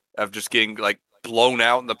danger of just getting like blown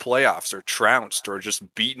out in the playoffs or trounced or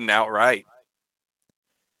just beaten outright?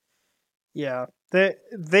 Yeah,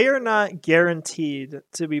 they are not guaranteed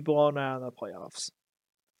to be blown out in the playoffs.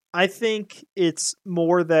 I think it's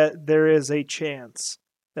more that there is a chance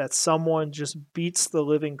that someone just beats the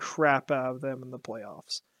living crap out of them in the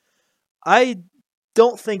playoffs. I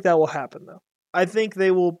don't think that will happen, though. I think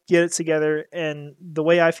they will get it together, and the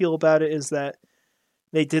way I feel about it is that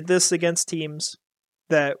they did this against teams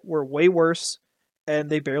that were way worse, and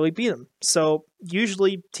they barely beat them. So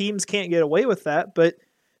usually teams can't get away with that, but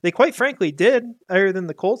they quite frankly did, other than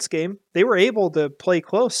the Colts game. They were able to play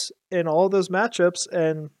close in all those matchups,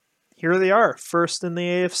 and here they are, first in the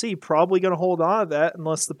AFC, probably going to hold on to that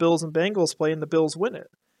unless the Bills and Bengals play and the Bills win it.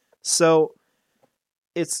 So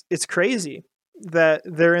it's crazy that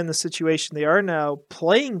they're in the situation they are now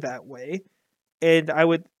playing that way, and I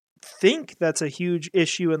would think that's a huge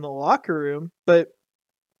issue in the locker room, but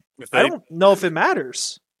I don't know if it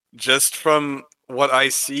matters. Just from what I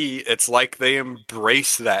see, it's like they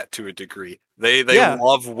embrace that to a degree. They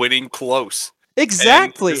love winning close.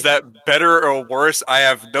 Exactly. And is that better or worse? I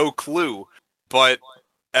have no clue. But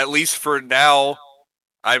at least for now,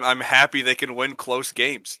 I'm happy they can win close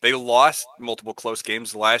games. They lost multiple close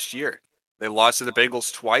games last year. They lost to the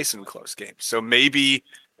Bengals twice in close games. So maybe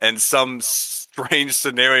in some strange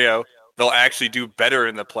scenario, they'll actually do better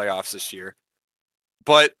in the playoffs this year.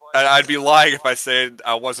 But I'd be lying if I said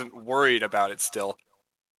I wasn't worried about it still.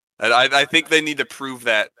 And I think they need to prove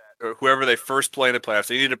that whoever they first play in the playoffs,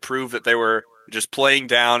 they need to prove that they were just playing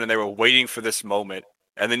down and they were waiting for this moment.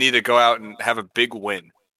 And they need to go out and have a big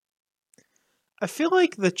win. I feel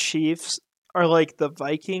like the Chiefs are like the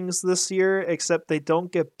Vikings this year, except they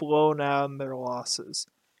don't get blown out in their losses.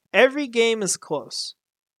 Every game is close,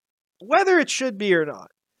 whether it should be or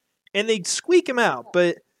not, and they squeak them out.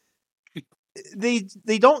 But they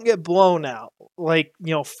don't get blown out like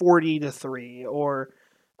 40-3 or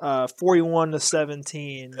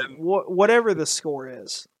 41-17, whatever the score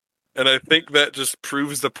is. And I think that just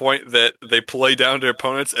proves the point that they play down to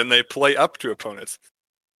opponents and they play up to opponents.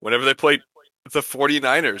 Whenever they play the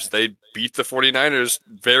 49ers, they beat the 49ers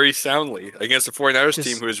very soundly against the 49ers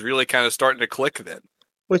team who was really kind of starting to click then.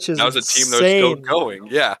 Which is that was a team that was still going.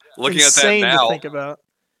 Yeah, looking at that now, to think about.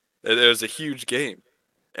 It was a huge game.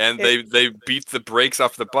 And they beat the brakes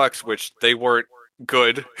off the Bucks, which they weren't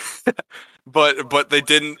good. but they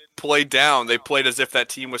didn't play down. They played as if that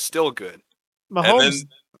team was still good. Mahomes,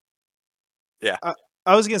 yeah.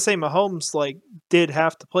 I was gonna say Mahomes did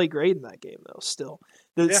have to play great in that game though. Still,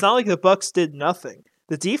 it's not like the Bucks did nothing.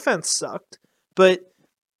 The defense sucked, but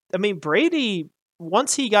I mean Brady,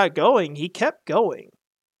 once he got going, he kept going.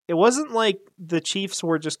 It wasn't like the Chiefs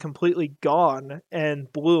were just completely gone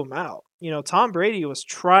and blew them out. Tom Brady was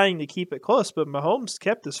trying to keep it close, but Mahomes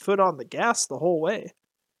kept his foot on the gas the whole way.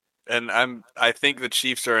 And I think the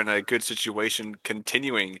Chiefs are in a good situation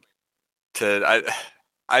continuing to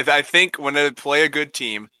I think when they play a good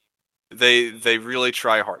team, they really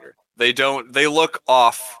try harder. They look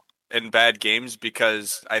off in bad games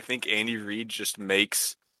because I think Andy Reid just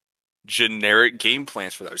makes generic game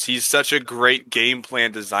plans for those. He's such a great game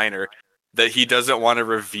plan designer that he doesn't want to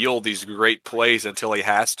reveal these great plays until he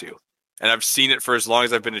has to. And I've seen it for as long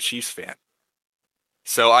as I've been a Chiefs fan.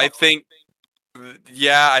 So I think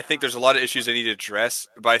there's a lot of issues they need to address,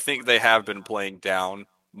 but I think they have been playing down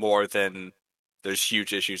more than there's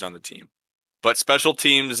huge issues on the team. But special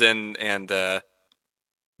teams and the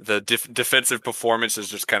defensive performance is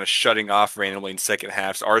just kind of shutting off randomly in second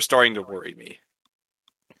halves are starting to worry me.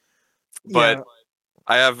 But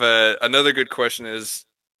I have another good question is,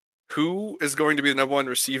 who is going to be the number one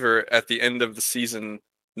receiver at the end of the season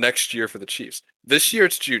next year for the Chiefs? This year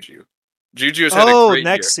it's Juju. Juju has had a great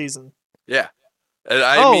next year. Season. Yeah. And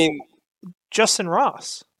I mean Justin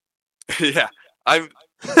Ross. Yeah.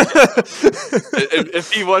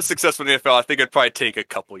 If he was successful in the NFL, I think it'd probably take a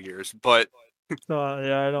couple years. But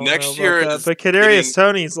I don't next know year, but Kadarius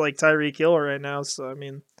Toney's like Tyreek Hill right now. So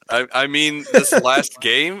I mean, this last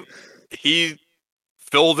game, he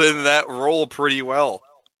filled in that role pretty well.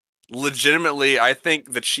 Legitimately, I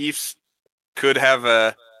think the Chiefs could have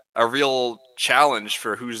a real challenge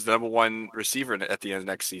for who's the number one receiver at the end of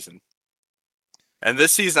next season. And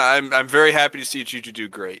this season, I'm very happy to see Juju do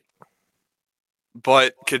great.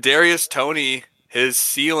 But Kadarius Toney, his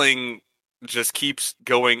ceiling just keeps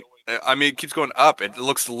going. I mean, it keeps going up. It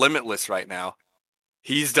looks limitless right now.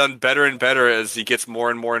 He's done better and better as he gets more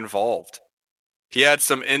and more involved. He had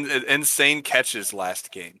some insane catches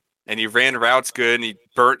last game, and he ran routes good, and he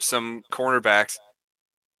burnt some cornerbacks.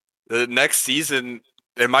 The next season,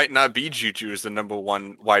 it might not be Juju as the number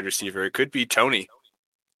one wide receiver. It could be Toney.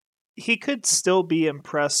 He could still be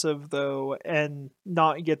impressive, though, and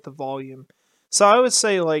not get the volume. So I would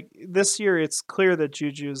say, this year, it's clear that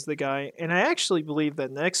Juju is the guy. And I actually believe that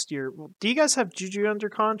next year... Do you guys have Juju under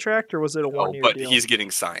contract, or was it a one-year deal? But he's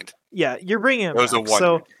getting signed. Yeah, you're bringing him back. It was a one-year.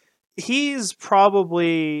 So he's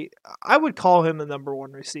probably... I would call him the number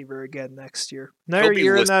one receiver again next year. Another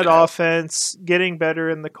year in that offense, getting better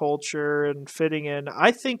in the culture and fitting in.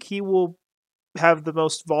 I think he will have the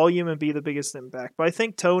most volume and be the biggest impact. But I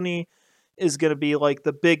think Toney is going to be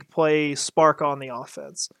the big play spark on the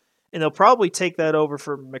offense. And they'll probably take that over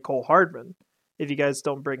for Mecole Hardman if you guys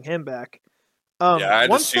don't bring him back. I'd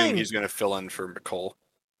assume he's going to fill in for Mecole.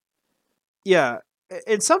 Yeah.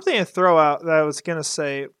 And something to throw out that I was going to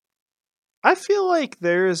say, I feel like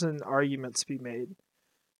there is an argument to be made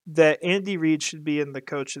that Andy Reid should be in the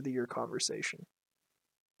Coach of the Year conversation.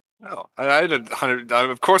 Oh,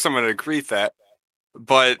 of course I'm going to agree with that.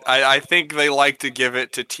 But I think they like to give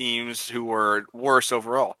it to teams who were worse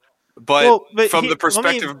overall. But from the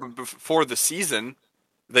perspective before the season,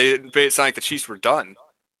 it's not like the Chiefs were done.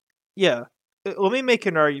 Yeah. Let me make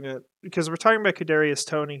an argument, because we're talking about Kadarius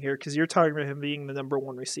Toney here, because you're talking about him being the number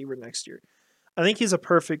one receiver next year. I think he's a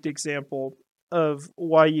perfect example of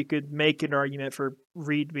why you could make an argument for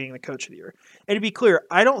Reed being the coach of the year. And to be clear,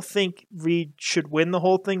 I don't think Reed should win the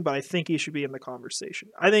whole thing, but I think he should be in the conversation.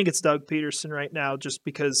 I think it's Doug Peterson right now just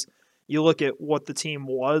because you look at what the team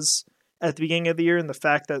was at the beginning of the year and the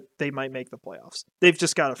fact that they might make the playoffs. They've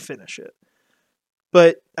just got to finish it.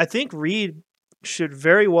 But I think Reed should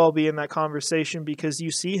very well be in that conversation because you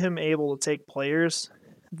see him able to take players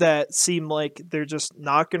that seem like they're just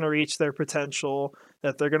not going to reach their potential,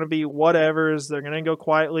 that they're going to be whatevers, they're going to go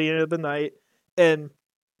quietly into the night, and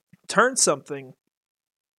turn something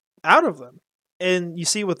out of them. And you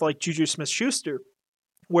see with like Juju Smith-Schuster,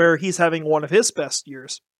 where he's having one of his best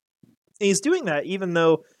years. And he's doing that even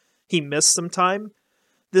though he missed some time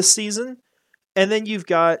this season. And then you've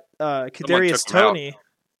got Kadarius Toney.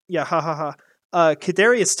 Yeah,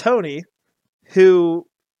 Kadarius Toney, who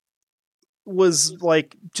was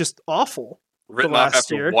like just awful written off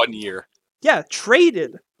after year. 1 year. Yeah,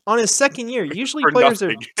 traded on his second year. Usually players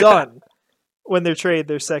are done when they're traded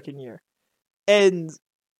their second year. And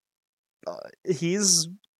he's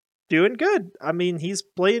doing good. I mean, he's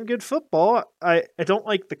playing good football. I don't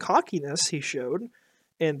like the cockiness he showed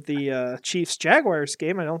in the Chiefs Jaguars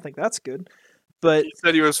game. I don't think that's good. But he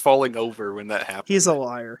said he was falling over when that happened. He's a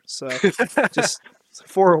liar. So just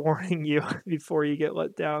forewarning you before you get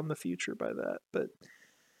let down in the future by that. But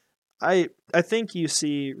I think you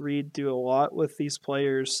see Reed do a lot with these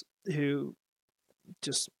players who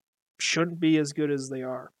just shouldn't be as good as they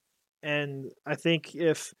are. And I think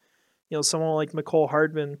if someone like McCole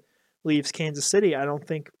Hardman leaves Kansas City, I don't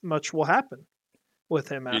think much will happen with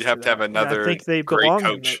him. You'd have to have another. I think they belong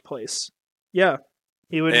in that place. Yeah,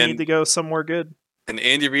 he would need to go somewhere good. And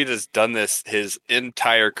Andy Reid has done this his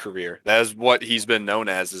entire career. That is what he's been known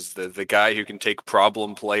as, is the guy who can take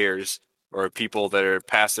problem players or people that are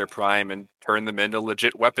past their prime and turn them into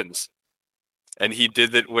legit weapons. And he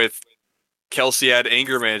did it with Kelsey. Had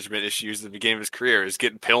anger management issues at the beginning of his career. He's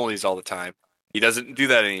getting penalties all the time. He doesn't do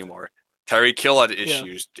that anymore. Tyreek Hill had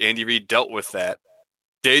issues. Yeah. Andy Reid dealt with that.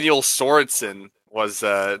 Daniel Sorensen was,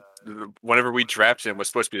 whenever we drafted him, was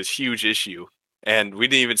supposed to be this huge issue. And we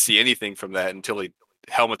didn't even see anything from that until he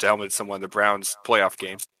helmet-to-helmet someone in the Browns playoff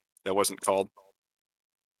game. That wasn't called.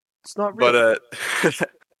 It's not real.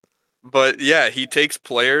 But yeah, he takes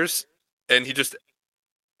players and he just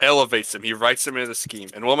elevates them. He writes them into the scheme.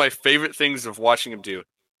 And one of my favorite things of watching him do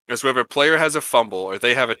is whenever a player has a fumble or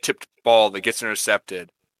they have a tipped ball that gets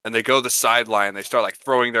intercepted and they go to the sideline, they start like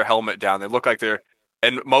throwing their helmet down. They look like they're,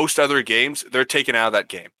 and most other games, they're taken out of that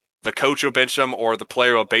game. The coach will bench them or the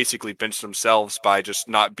player will basically bench themselves by just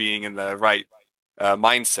not being in the right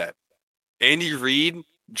mindset. Andy Reid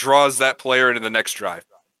draws that player into the next drive.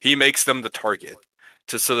 He makes them the target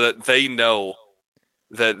so that they know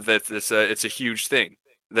that it's a huge thing,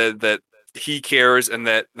 that he cares and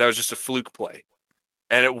that was just a fluke play.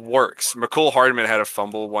 And it works. McCole Hardman had a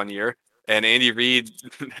fumble 1 year, and Andy Reid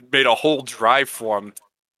made a whole drive for him,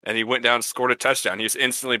 and he went down and scored a touchdown. He was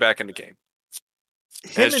instantly back in the game.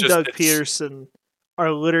 Him and Doug Peterson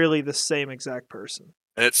are literally the same exact person.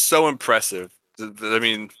 And it's so impressive. I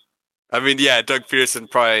mean, yeah, Doug Peterson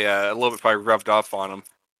probably a little bit probably rubbed off on him.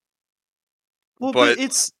 Well, but it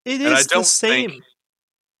is the same.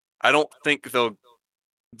 I don't think they'll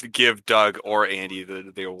give Doug or Andy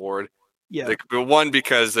the award. Yeah. One,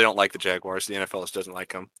 because they don't like the Jaguars. The NFL just doesn't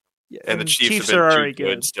like them. Yeah, and the Chiefs have been too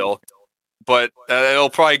good still. But it'll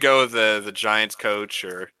probably go the Giants coach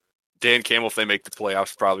or Dan Campbell, if they make the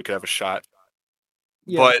playoffs, probably could have a shot.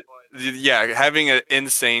 Yeah. But yeah, having an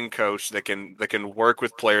insane coach that can work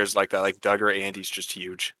with players like that, like Doug or Andy, is just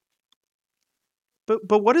huge.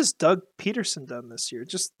 But what has Doug Peterson done this year?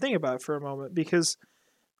 Just think about it for a moment, because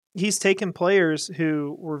he's taken players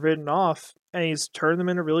who were written off and he's turned them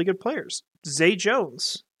into really good players. Zay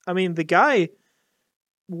Jones. I mean, the guy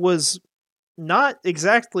was not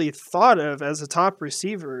exactly thought of as a top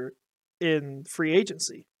receiver in free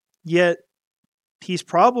agency. Yet he's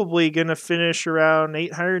probably going to finish around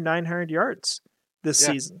 800, 900 yards this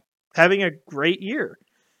season, having a great year.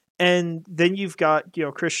 And then you've got,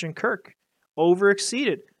 Christian Kirk,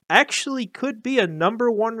 overexceeded. Actually could be a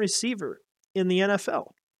number one receiver in the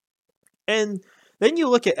NFL. And then you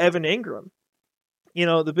look at Evan Ingram.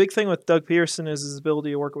 The big thing with Doug Peterson is his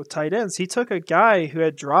ability to work with tight ends. He took a guy who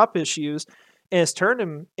had drop issues and has turned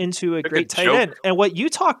him into a great tight end. And what you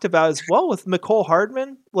talked about as well with McCole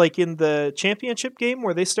Hardman, like in the championship game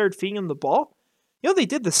where they started feeding him the ball, they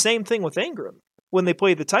did the same thing with Ingram when they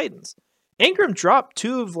played the Titans. Ingram dropped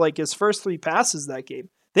 2 of like his first 3 passes that game.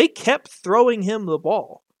 They kept throwing him the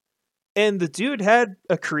ball. And the dude had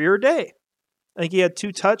a career day. I think he had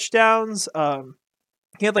 2 touchdowns.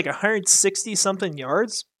 He had like 160 something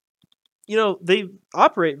yards. they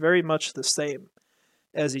operate very much the same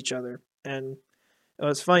as each other. And it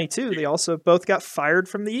was funny too. They also both got fired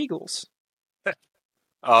from the Eagles.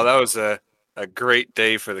 Oh, that was a great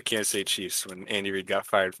day for the Kansas City Chiefs when Andy Reid got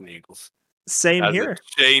fired from the Eagles. Same As here. it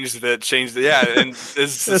changed the yeah, and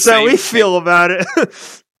this That's how we feel about it.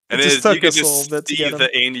 And it just you took can us a just little bit to see get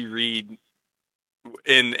the Andy Reid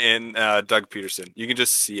in Doug Peterson. You can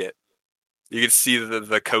just see it. You can see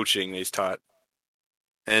the coaching he's taught,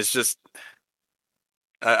 and it's just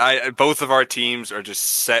I both of our teams are just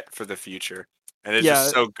set for the future, and it's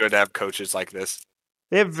just so good to have coaches like this.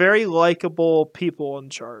 They have very likable people in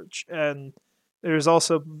charge, and there's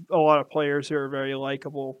also a lot of players who are very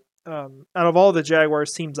likable. Out of all the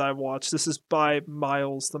Jaguars teams I've watched, this is by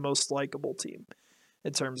miles the most likable team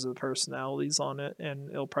in terms of the personalities on it,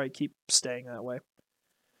 and it'll probably keep staying that way.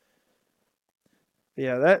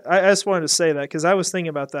 Yeah, I just wanted to say that because I was thinking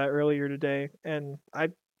about that earlier today, and I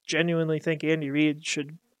genuinely think Andy Reid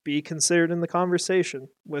should be considered in the conversation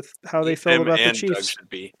with how they feel about the Chiefs. Doug should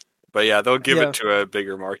be. But yeah, they'll give it to a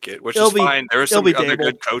bigger market, which is fine. There are some other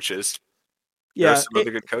good coaches. There are some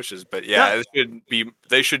other good coaches, but yeah,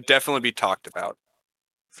 they should definitely be talked about.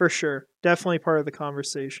 For sure. Definitely part of the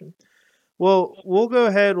conversation. Well, we'll go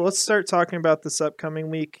ahead. Let's start talking about this upcoming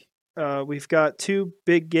week. We've got two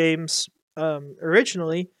big games.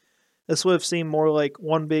 Originally, this would have seemed more like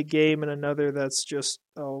one big game and another that's just,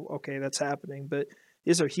 oh, okay, that's happening. But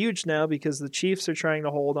these are huge now because the Chiefs are trying to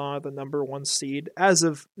hold on to the number 1 seed as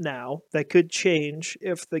of now. That could change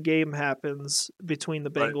if the game happens between the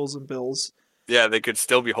Bengals and Bills. Yeah, they could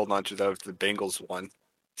still be holding on to that if the Bengals won.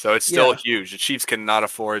 So it's still huge. The Chiefs cannot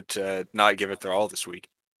afford to not give it their all this week.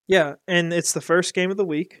 Yeah, and it's the first game of the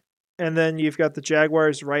week. And then you've got the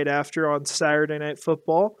Jaguars right after on Saturday Night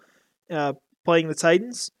Football playing the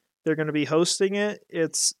Titans. They're going to be hosting it.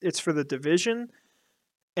 It's for the division.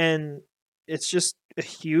 And it's just a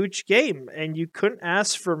huge game. And you couldn't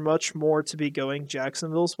ask for much more to be going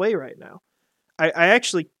Jacksonville's way right now. I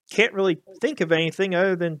actually can't really think of anything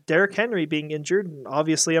other than Derrick Henry being injured. And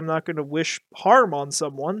obviously, I'm not going to wish harm on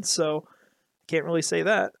someone, so I can't really say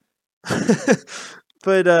that.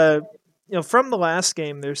 But, from the last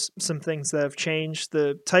game, there's some things that have changed.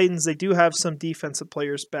 The Titans, they do have some defensive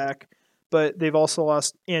players back, but they've also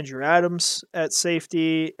lost Andrew Adams at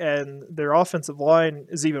safety, and their offensive line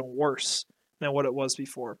is even worse than what it was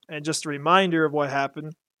before. And just a reminder of what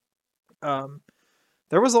happened,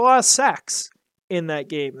 there was a lot of sacks in that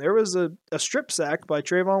game. There was a strip sack by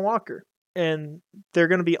Trayvon Walker, and they're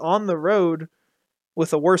going to be on the road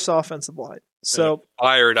with a worse offensive line. So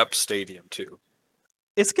fired up stadium too.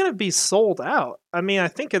 It's going to be sold out. I mean, I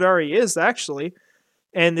think it already is actually,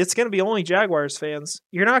 and it's going to be only Jaguars fans.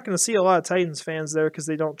 You're not going to see a lot of Titans fans there because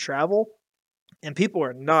they don't travel, and people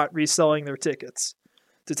are not reselling their tickets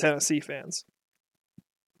to Tennessee fans.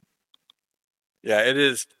 Yeah, it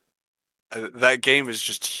is. That game is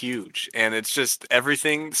just huge, and it's just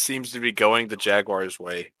everything seems to be going the Jaguars'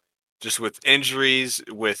 way. Just with injuries,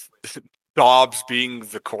 with Dobbs being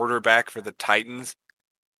the quarterback for the Titans,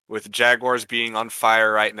 with Jaguars being on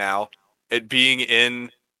fire right now, it being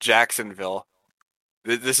in Jacksonville.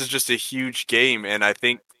 This is just a huge game, and I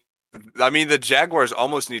mean, the Jaguars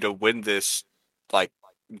almost need to win this, like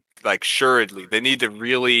assuredly. They need to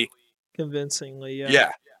really convincingly,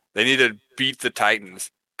 yeah, they need to beat the Titans.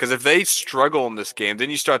 Because if they struggle in this game, then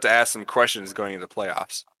you start to ask some questions going into the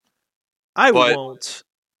playoffs. I won't.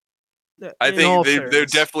 I think there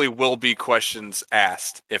definitely will be questions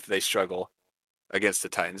asked if they struggle against the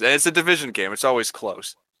Titans. And it's a division game. It's always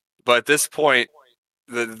close. But at this point,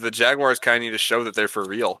 the Jaguars kind of need to show that they're for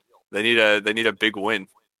real. They need a big win.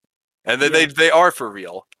 And they are for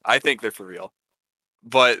real. I think they're for real.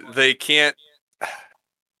 But they can't.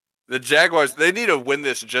 The Jaguars, they need to win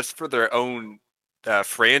this just for their own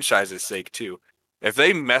franchise's sake too. If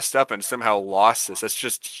they messed up and somehow lost this, that's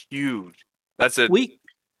just huge. That's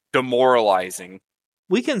demoralizing.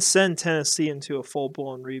 We can send Tennessee into a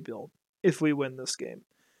full-blown rebuild if we win this game.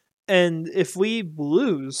 And if we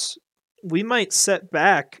lose, we might set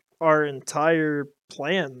back our entire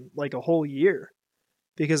plan like a whole year.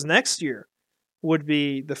 Because next year would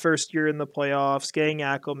be the first year in the playoffs, getting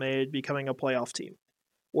acclimated, becoming a playoff team.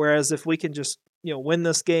 Whereas if we can just, win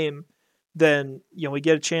this game, then, we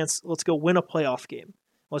get a chance. Let's go win a playoff game.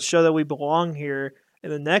 Let's show that we belong here.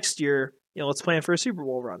 And then next year, let's plan for a Super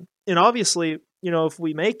Bowl run. And obviously, if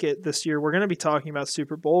we make it this year, we're going to be talking about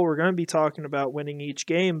Super Bowl. We're going to be talking about winning each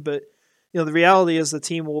game. But, the reality is the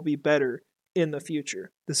team will be better in the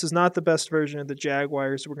future. This is not the best version of the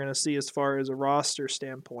Jaguars we're going to see as far as a roster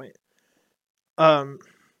standpoint.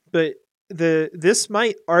 But this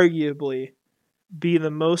might arguably be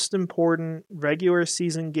the most important regular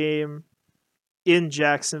season game in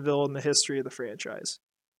Jacksonville in the history of the franchise.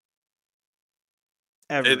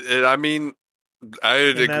 Ever. I mean, I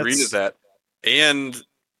would And agree to that. And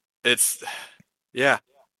it's, yeah,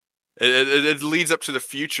 it leads up to the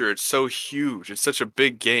future. It's so huge. It's such a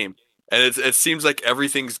big game. And it seems like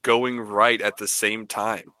everything's going right at the same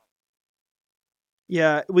time.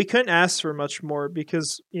 yeah, we couldn't ask for much more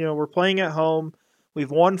because, we're playing at home. We've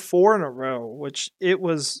won 4 in a row, which it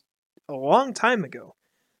was a long time ago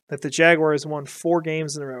that the Jaguars won 4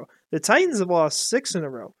 games in a row. The Titans have lost 6 in a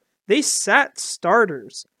row. They sat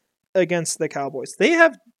starters against the Cowboys. They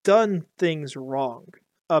have done things wrong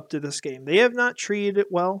up to this game. They have not treated it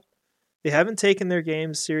well. They haven't taken their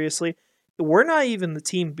games seriously. We're not even the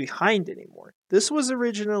team behind anymore. This was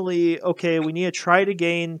originally, okay, we need to try to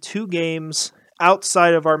gain 2 games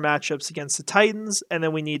outside of our matchups against the Titans, and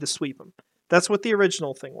then we need to sweep them. That's what the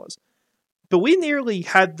original thing was. But we nearly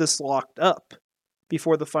had this locked up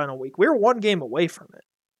before the final week. We were 1 game away from it.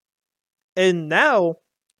 And now,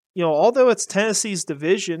 although it's Tennessee's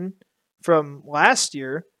division from last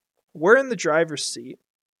year, we're in the driver's seat.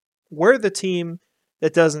 We're the team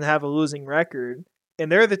that doesn't have a losing record,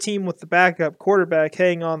 and they're the team with the backup quarterback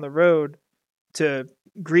hanging on the road to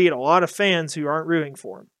greet a lot of fans who aren't rooting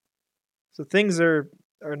for him. So things are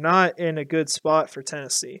not in a good spot for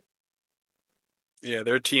Tennessee. Yeah,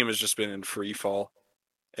 their team has just been in free fall.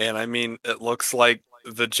 And I mean, it looks like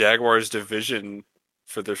the Jaguars division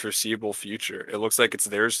for the foreseeable future. It looks like it's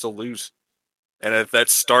theirs to lose. And if that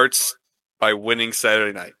starts by winning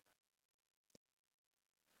Saturday night.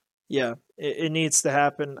 Yeah, it needs to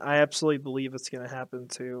happen. I absolutely believe it's going to happen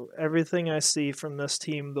too. Everything I see from this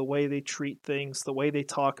team, the way they treat things, the way they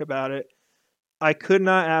talk about it, I could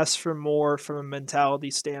not ask for more from a mentality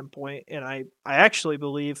standpoint. And I actually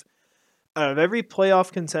believe out of every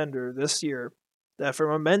playoff contender this year, that from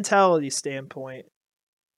a mentality standpoint,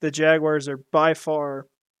 the Jaguars are by far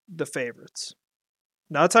the favorites.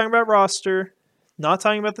 Not talking about roster, not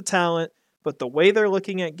talking about the talent, but the way they're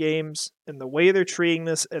looking at games and the way they're treating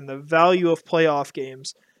this and the value of playoff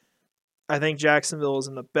games, I think Jacksonville is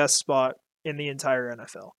in the best spot in the entire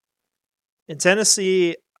NFL. In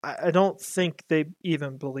Tennessee, I don't think they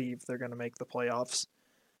even believe they're going to make the playoffs.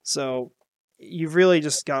 So you've really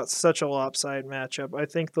just got such a lopsided matchup. I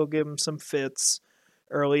think they'll give them some fits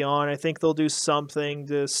early on. I think they'll do something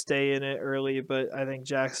to stay in it early, but I think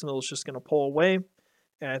Jacksonville's just going to pull away,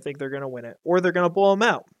 and I think they're going to win it. Or they're going to blow them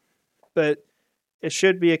out. But it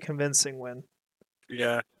should be a convincing win.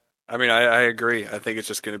 Yeah. I mean, I agree. I think it's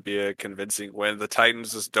just going to be a convincing win. The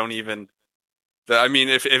Titans just don't even. I mean,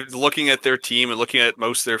 if looking at their team and looking at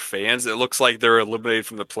most of their fans, it looks like they're eliminated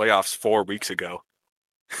from the playoffs 4 weeks ago.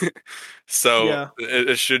 So Yeah.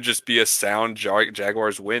 it should just be a sound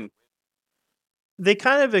Jaguars win. They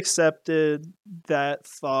kind of accepted that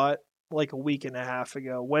thought like a week and a half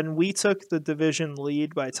ago. When we took the division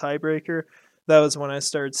lead by tiebreaker, that was when I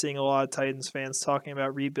started seeing a lot of Titans fans talking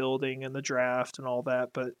about rebuilding and the draft and all that.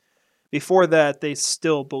 But before that, they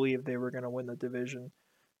still believed they were going to win the division.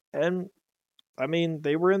 And, I mean,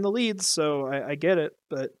 they were in the lead, so I get it.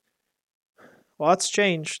 But lots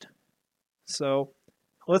changed. So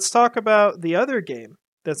let's talk about the other game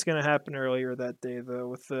that's going to happen earlier that day, though,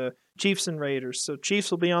 with the Chiefs and Raiders. So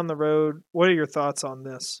Chiefs will be on the road. What are your thoughts on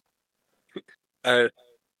this?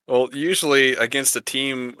 Well, usually against a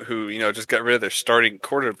team who, just got rid of their starting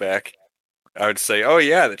quarterback, I would say, oh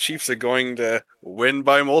yeah, the Chiefs are going to win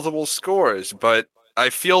by multiple scores. But I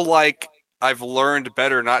feel like I've learned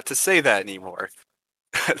better not to say that anymore.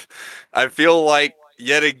 I feel like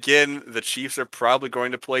yet again the Chiefs are probably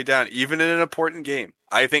going to play down, even in an important game.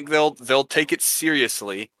 I think they'll take it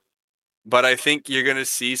seriously, but I think you're going to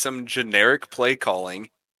see some generic play calling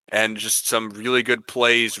and just some really good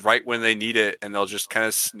plays right when they need it, and they'll just kind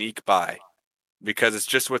of sneak by because it's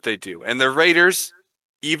just what they do. And the Raiders,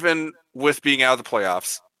 even with being out of the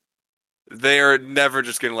playoffs, they are never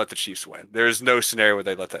just going to let the Chiefs win. There's no scenario where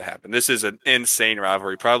they let that happen. This is an insane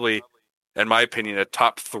rivalry, probably, in my opinion, a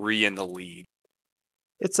top 3 in the league.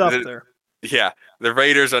 It's up there. Yeah, the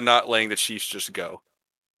Raiders are not letting the Chiefs just go,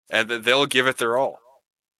 and they'll give it their all.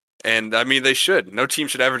 And I mean, they should. No team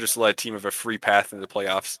should ever just let a team have a free path into the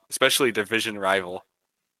playoffs, especially a division rival.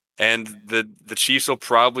 And the Chiefs will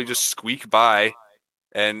probably just squeak by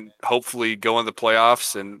and hopefully go in the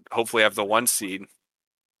playoffs and hopefully have the 1 seed.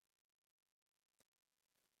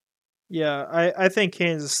 Yeah, I think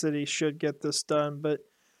Kansas City should get this done, but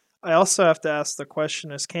I also have to ask the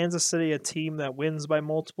question, is Kansas City a team that wins by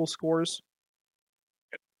multiple scores?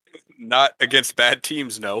 Not against bad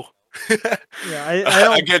teams, no. Yeah, I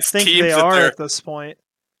don't against think teams they that are they're at this point.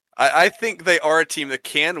 I think they are a team that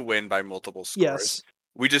can win by multiple scores. Yes.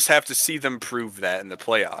 We just have to see them prove that in the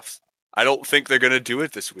playoffs. I don't think they're going to do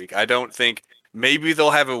it this week. I don't think maybe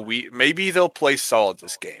they'll have a week. Maybe they'll play solid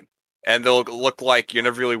this game, and they'll look like you're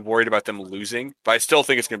never really worried about them losing. But I still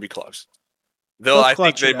think it's going to be close. They'll I think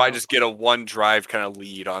clutch they it might out. just get a one drive kind of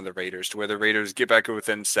lead on the Raiders, to where the Raiders get back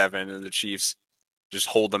within 7, and the Chiefs just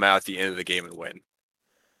hold them out at the end of the game and win.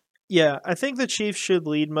 Yeah, I think the Chiefs should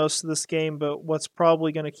lead most of this game, but what's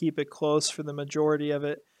probably going to keep it close for the majority of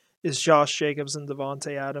it is Josh Jacobs and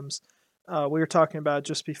Devontae Adams. We were talking about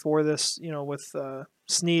just before this, with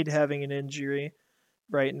Snead having an injury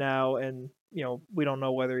right now, and we don't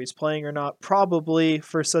know whether he's playing or not. Probably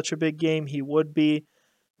for such a big game, he would be,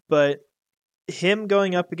 but him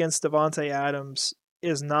going up against Devontae Adams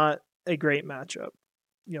is not a great matchup.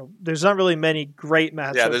 There's not really many great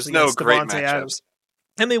Yeah, matchups there's no against great Devontae matchup. Adams.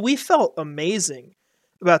 I mean, we felt amazing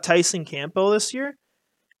about Tyson Campbell this year,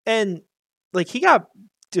 and he got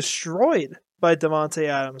destroyed by Devontae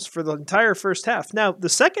Adams for the entire first half. Now, the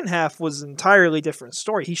second half was an entirely different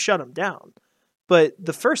story. He shut him down. But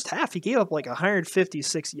the first half, he gave up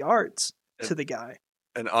 156 yards to the guy.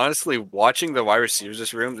 And honestly, watching the wide receivers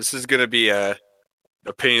this room, this is going to be a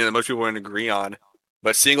opinion that most people wouldn't agree on.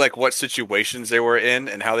 But seeing what situations they were in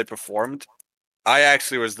and how they performed, I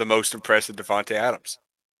actually was the most impressed with Devontae Adams.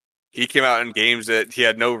 He came out in games that he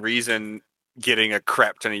had no reason getting a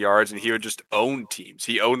crap ton of yards, and he would just own teams.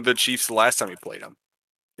 He owned the Chiefs the last time he played them.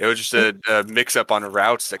 It was just a mix-up on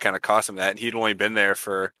routes that kind of cost him that. And he'd only been there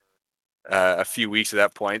for a few weeks at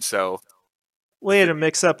that point, so... We had a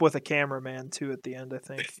mix-up with a cameraman, too, at the end, I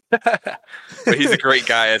think. But he's a great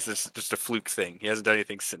guy. It's just a fluke thing. He hasn't done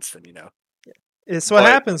anything since then, It's what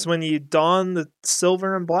happens when you don the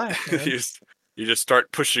silver and black, man. you just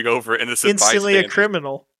start pushing over innocent Instantly bystanders. a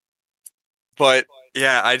criminal. But,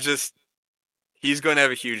 yeah, he's going to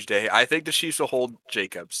have a huge day. I think the Chiefs will hold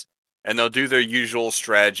Jacobs, and they'll do their usual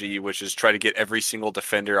strategy, which is try to get every single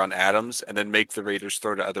defender on Adams and then make the Raiders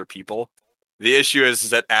throw to other people. The issue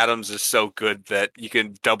is that Adams is so good that you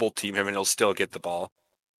can double team him and he'll still get the ball.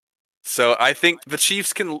 So I think the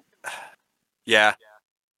Chiefs can... Yeah.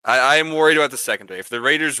 I am worried about the secondary. If the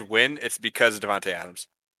Raiders win, it's because of Devontae Adams.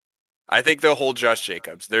 I think they'll hold Josh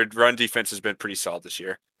Jacobs. Their run defense has been pretty solid this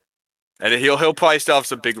year. And he'll probably still have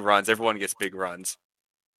some big runs. Everyone gets big runs.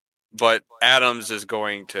 But Adams is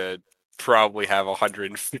going to probably have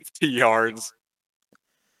 150 yards.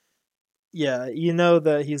 Yeah, you know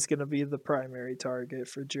that he's going to be the primary target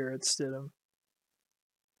for Jarrett Stidham.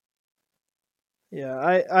 Yeah,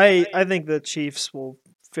 I think the Chiefs will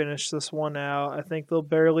finish this one out. I think they'll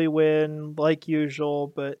barely win like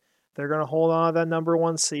usual, but they're going to hold on to that number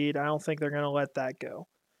 1 seed. I don't think they're going to let that go.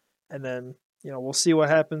 And then, we'll see what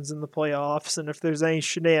happens in the playoffs and if there's any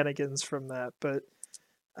shenanigans from that, but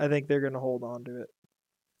I think they're going to hold on to it.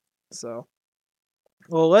 So,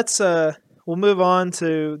 well, we'll move on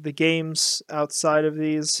to the games outside of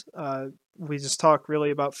these. We just talked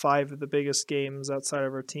really about 5 of the biggest games outside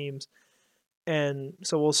of our teams. And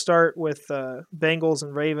so we'll start with Bengals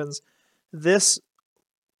and Ravens. This,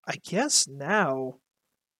 I guess now,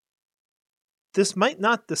 this might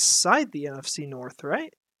not decide the NFC North,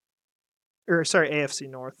 right? Or, sorry, AFC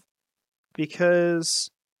North. Because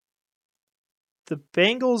the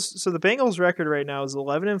Bengals record right now is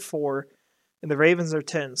 11-4, and the Ravens are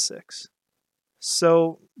 10-6.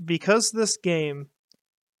 So, because this game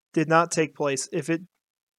did not take place, if it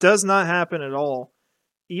does not happen at all,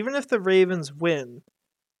 even if the Ravens win,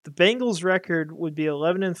 the Bengals record would be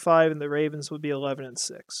 11-5 and the Ravens would be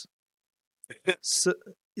 11-6.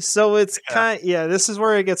 So it's this is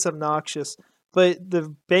where it gets obnoxious. But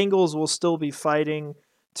the Bengals will still be fighting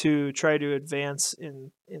to try to advance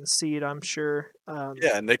in seed, I'm sure.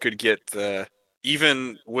 And they could get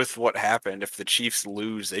even with what happened, if the Chiefs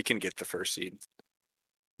lose, they can get the first seed.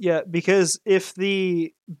 Yeah, because if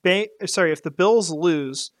the Bills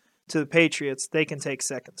lose to the Patriots, they can take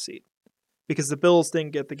second seed. Because the Bills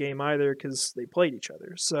didn't get the game either because they played each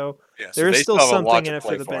other. So there's still something in it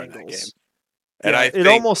for the Bengals. And it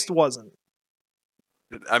almost wasn't.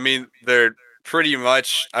 I mean, they're pretty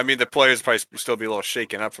much... I mean, the players probably still be a little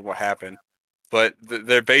shaken up from what happened. But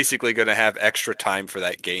they're basically going to have extra time for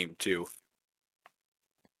that game, too.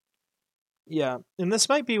 Yeah, and this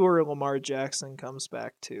might be where Lamar Jackson comes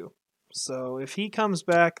back, too. So if he comes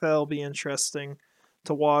back, that'll be interesting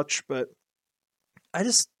to watch. But I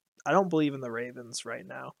don't believe in the Ravens right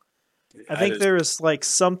now. Yeah, I think there was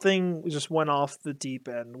something just went off the deep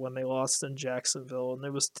end when they lost in Jacksonville, and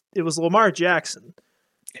it was Lamar Jackson.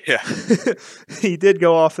 Yeah, he did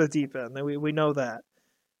go off the deep end. We know that.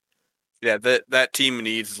 Yeah, that team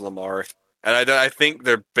needs Lamar. And I think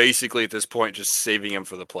they're basically at this point just saving him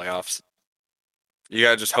for the playoffs. You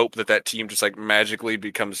gotta just hope that that team just like magically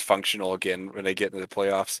becomes functional again when they get into the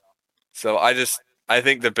playoffs. So I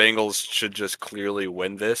think the Bengals should just clearly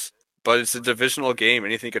win this, but it's a divisional game.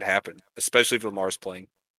 Anything could happen, especially if Lamar's playing.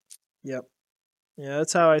 Yep. Yeah,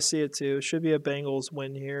 that's how I see it too. It should be a Bengals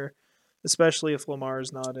win here, especially if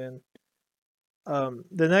Lamar's not in.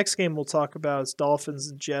 The next game we'll talk about is Dolphins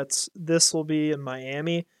and Jets. This will be in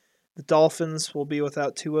Miami. The Dolphins will be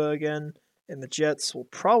without Tua again, and the Jets will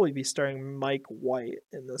probably be starting Mike White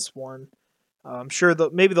in this one. I'm sure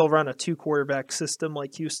maybe they'll run a 2 quarterback system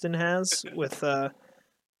like Houston has with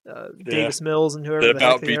Davis Mills and whoever the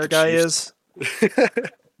heck the other guy is.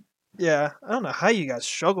 Yeah, I don't know how you guys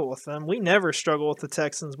struggle with them. We never struggle with the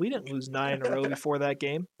Texans. We didn't lose 9 in a row before that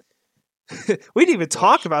game. We didn't even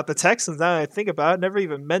talk about the Texans now that I think about it. Never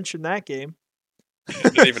even mentioned that game.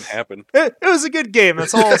 It didn't even happen. It was a good game.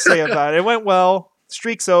 That's all I'll say about it. It went well.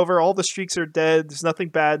 Streak's over. All the streaks are dead. There's nothing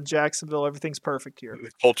bad in Jacksonville. Everything's perfect here.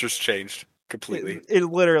 The culture's changed completely. It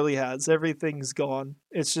literally has. Everything's gone.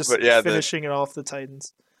 It's just finishing it off the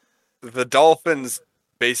Titans. The Dolphins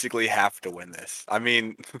basically have to win this. I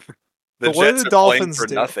mean, the Jets are playing for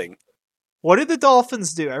nothing. What do the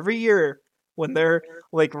Dolphins do every year when they're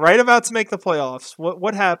like right about to make the playoffs?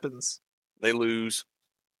 What happens? They lose.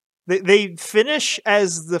 They finish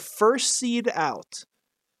as the first seed out.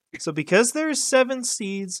 So because there's 7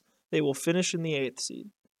 seeds, they will finish in the 8th seed.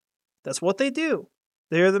 That's what they do.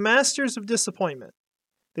 They are the masters of disappointment.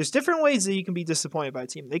 There's different ways that you can be disappointed by a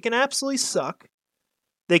team. They can absolutely suck.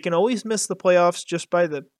 They can always miss the playoffs just by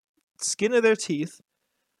the skin of their teeth,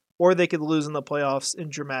 or they could lose in the playoffs in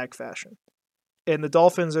dramatic fashion. And the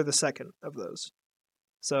Dolphins are the second of those.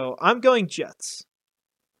 So I'm going Jets.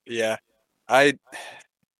 Yeah. I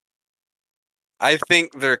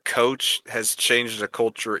think their coach has changed the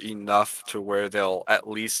culture enough to where they'll at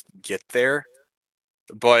least get there.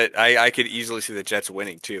 But I could easily see the Jets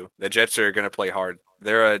winning too. The Jets are going to play hard.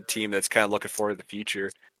 They're a team that's kind of looking forward to the future.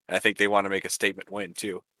 And I think they want to make a statement win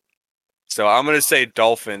too. So I'm going to say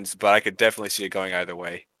Dolphins, but I could definitely see it going either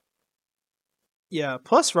way. Yeah,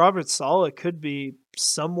 plus Robert Saleh could be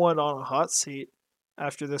somewhat on a hot seat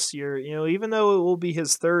after this year. Even though it will be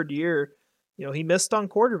his 3rd year, he missed on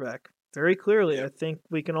quarterback very clearly. Yeah. I think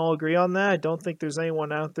we can all agree on that. I don't think there's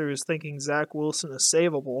anyone out there who's thinking Zach Wilson is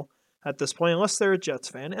savable at this point, unless they're a Jets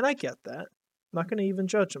fan, and I get that. I'm not going to even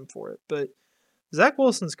judge them for it, but Zach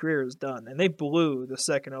Wilson's career is done, and they blew the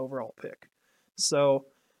 2nd overall pick. So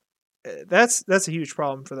that's a huge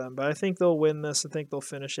problem for them, but I think they'll win this. I think they'll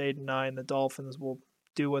finish 8-9. The Dolphins will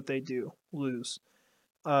do what they do, lose.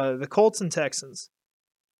 The Colts and Texans.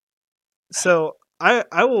 So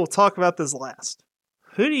I will talk about this last.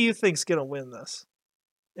 Who do you think's going to win this,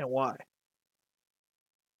 and why?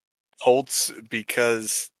 Colts,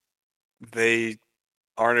 because they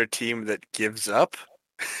aren't a team that gives up.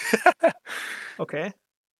 Okay.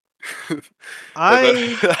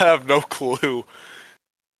 I have no clue.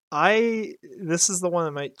 This is the one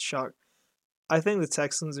that might shock. I think the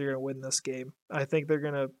Texans are going to win this game. I think they're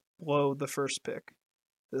going to blow the first pick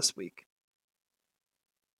this week.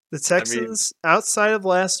 The Texans, outside of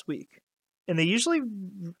last week, and they usually,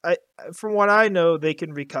 from what I know, they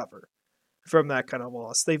can recover from that kind of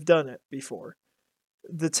loss. They've done it before.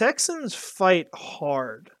 The Texans fight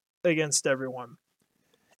hard against everyone.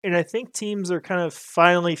 And I think teams are kind of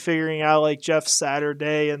finally figuring out like Jeff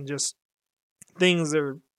Saturday and just things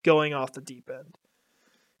are going off the deep end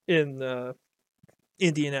in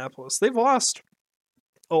Indianapolis. They've lost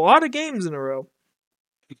a lot of games in a row,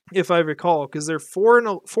 if I recall, because they're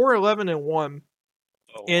 4-11-1.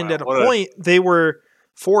 And at a point, they were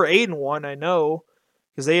 4-8-1, I know,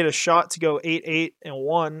 because they had a shot to go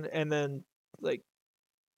 8-8-1 and then like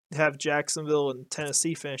have Jacksonville and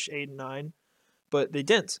Tennessee finish 8-9. But they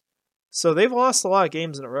didn't. So they've lost a lot of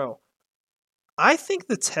games in a row. I think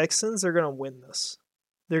the Texans are going to win this.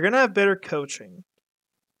 They're going to have better coaching.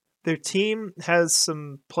 Their team has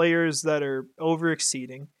some players that are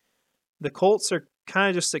overexceeding. The Colts are kind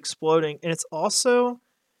of just exploding. And it's also,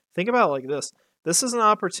 think about it like this. This is an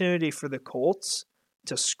opportunity for the Colts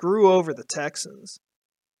to screw over the Texans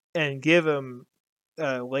and give them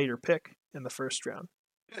a later pick in the first round.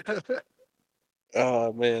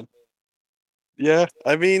 Oh, man. Yeah,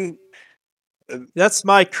 I mean, that's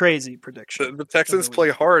my crazy prediction. The Texans play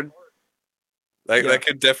hard. That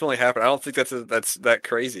could definitely happen. I don't think that's that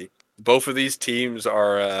crazy. Both of these teams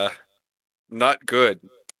are not good,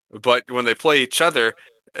 but when they play each other,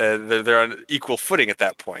 they're on equal footing at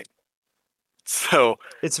that point. So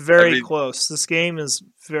it's very close. This game is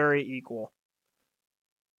very equal.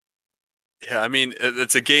 Yeah, I mean,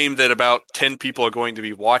 it's a game that about 10 people are going to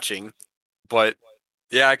be watching, but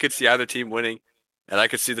yeah, I could see either team winning, and I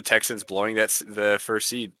could see the Texans blowing the first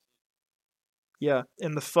seed. Yeah,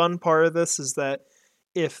 and the fun part of this is that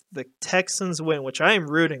if the Texans win, which I am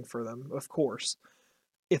rooting for them, of course,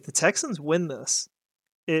 if the Texans win this,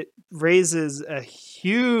 it raises a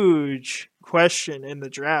huge question in the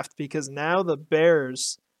draft because now the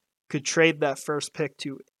Bears could trade that first pick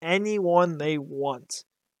to anyone they want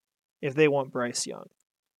if they want Bryce Young.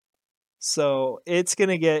 So it's going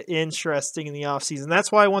to get interesting in the offseason.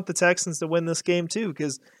 That's why I want the Texans to win this game too,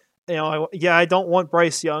 because I don't want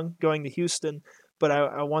Bryce Young going to Houston, but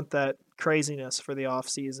I want that craziness for the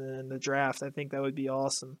offseason and the draft. I think that would be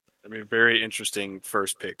awesome. I mean, very interesting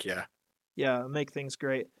first pick, yeah. Yeah, make things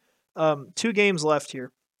great. Two games left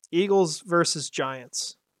here: Eagles versus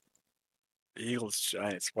Giants. Eagles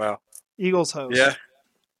Giants. Wow. Eagles Yeah, host.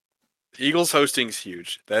 Eagles hosting's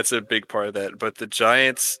huge. That's a big part of that. But the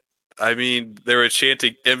Giants, I mean, they were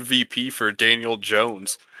chanting MVP for Daniel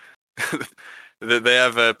Jones. They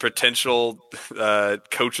have a potential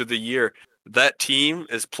coach of the year. That team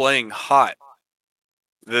is playing hot.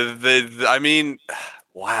 I mean,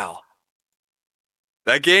 wow.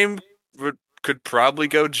 That game could probably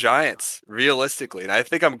go Giants, realistically. And I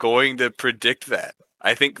think I'm going to predict that.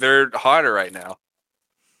 I think they're hotter right now.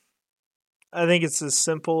 I think it's as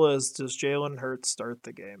simple as does Jalen Hurts start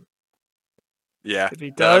the game? Yeah. If he I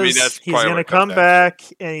mean, does, that's he's probably going what to it comes come down to. back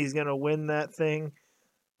and he's going to win that thing.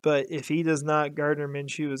 But if he does not, Gardner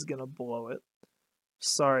Minshew is going to blow it.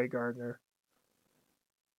 Sorry, Gardner.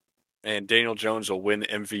 And Daniel Jones will win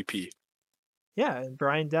MVP. Yeah, and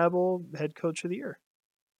Brian Dabble, head coach of the year.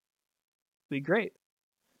 Be great.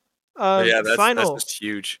 But yeah, that's Final. just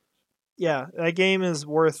huge. Yeah, that game is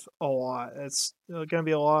worth a lot. It's going to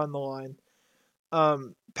be a lot on the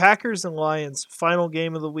line. Packers and Lions, final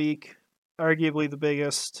game of the week, arguably the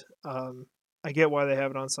biggest. I get why they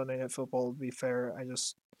have it on Sunday Night Football, to be fair.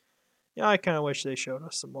 I kind of wish they showed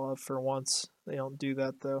us some love for once. They don't do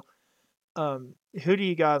that, though. Who do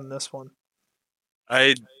you got in this one?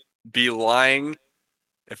 I'd be lying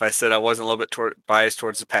if I said I wasn't a little bit biased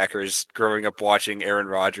towards the Packers. Growing up watching Aaron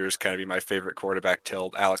Rodgers kind of be my favorite quarterback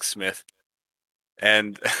till Alex Smith.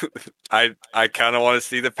 And I kind of want to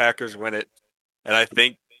see the Packers win it. And I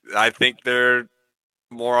think they're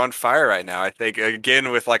more on fire right now. I think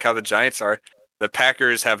again with like how the Giants are, the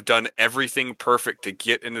Packers have done everything perfect to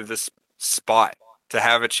get into this spot to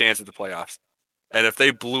have a chance at the playoffs. And if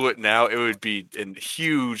they blew it now, it would be a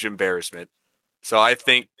huge embarrassment. So I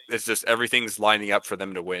think it's just everything's lining up for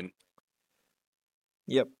them to win.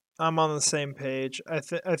 Yep, I'm on the same page. I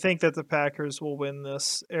think that the Packers will win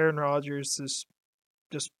this. Aaron Rodgers is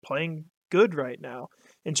just playing good right now,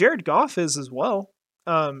 and Jared Goff is as well.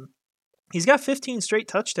 Um, he's got 15 straight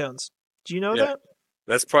touchdowns. Do you know Yeah,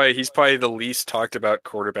 that? he's probably the least talked about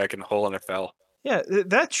quarterback in the whole NFL. Yeah,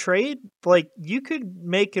 that trade, like you could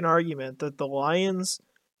make an argument that the Lions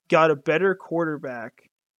got a better quarterback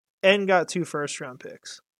and got two first round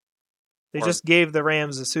picks. They Or just gave the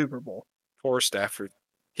Rams a Super Bowl. poor Stafford.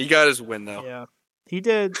 He got his win though. Yeah, he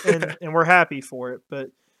did, and we're happy for it. But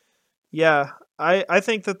yeah, I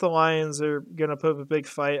think that the Lions are gonna put up a big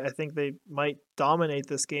fight. I think they might dominate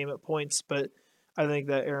this game at points, but I think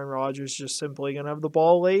that Aaron Rodgers is just simply gonna have the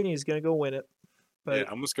ball late and he's gonna go win it. Yeah,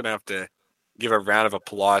 But I'm just gonna have to give a round of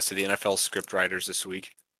applause to the NFL script writers this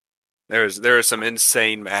week. There are some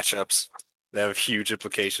insane matchups that have huge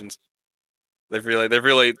implications. They've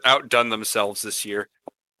really outdone themselves this year.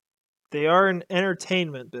 they are an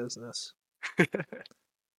entertainment business.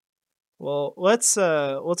 Well, let's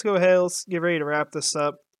go ahead. Let's get ready to wrap this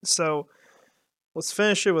up. So let's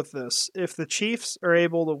finish it with this: if the Chiefs are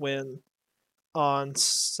able to win on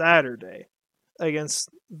Saturday against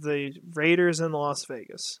the Raiders in Las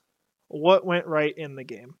Vegas, what went right in the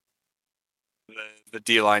game? The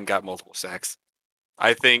D line got multiple sacks.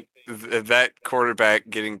 I think that quarterback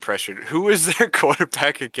getting pressured. Who is their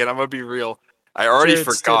quarterback again? I'm gonna be real. I already Jared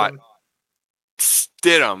forgot. Stidham.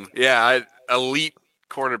 Stidham. Yeah, elite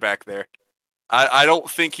quarterback there. I don't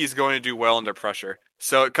think he's going to do well under pressure.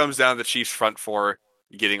 So it comes down to the Chiefs front four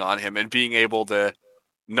getting on him and being able to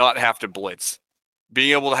not have to blitz.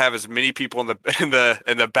 Being able to have as many people in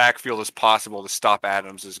the backfield as possible to stop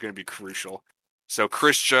Adams is going to be crucial. So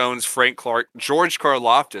Chris Jones, Frank Clark, George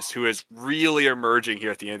Karlaftis, who is really emerging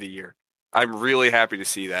here at the end of the year. I'm really happy to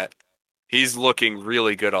see that. He's looking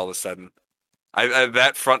really good all of a sudden.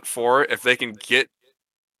 That front four, if they can get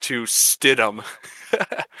to Stidham,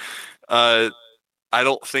 uh, I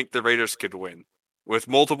don't think the Raiders could win. With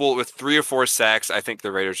 3 or 4 sacks, I think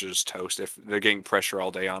the Raiders are just toast if they're getting pressure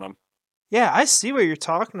all day on them. Yeah, I see what you're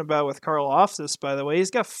talking about with Karlaftis, by the way. He's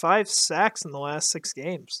got 5 sacks in the last 6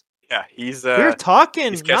 games. Yeah, he's We were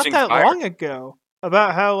talking he's not catching that fire. long ago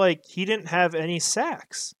about how like he didn't have any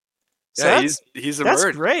sacks. So Yeah, he's that's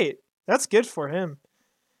emerged. great. That's good for him.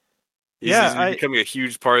 He's becoming a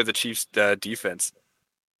huge part of the Chiefs' defense.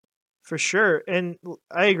 For sure. And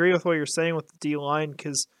I agree with what you're saying with the D-line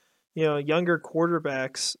because, younger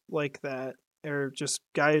quarterbacks like that are just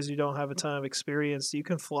guys who don't have a ton of experience. You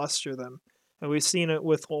can fluster them. And we've seen it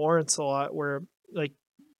with Lawrence a lot where, like,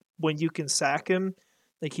 when you can sack him,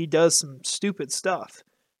 like, he does some stupid stuff.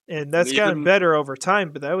 And that's gotten better over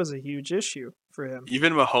time, but that was a huge issue for him.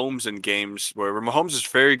 Even Mahomes in games where Mahomes is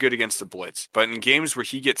very good against the blitz, but in games where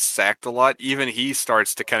he gets sacked a lot, even he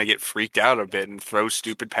starts to kind of get freaked out a bit and throw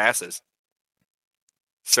stupid passes.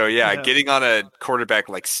 So yeah, getting on a quarterback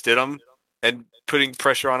like Stidham and putting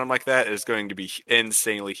pressure on him like that is going to be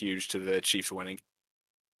insanely huge to the Chiefs winning.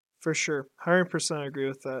 For sure. 100% agree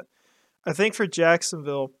with that. I think for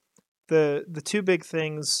Jacksonville, the two big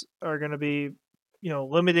things are going to be,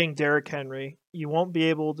 limiting Derrick Henry. You won't be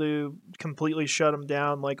able to completely shut him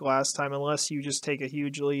down like last time unless you just take a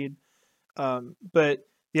huge lead. But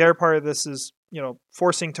the other part of this is,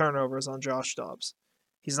 forcing turnovers on Josh Dobbs.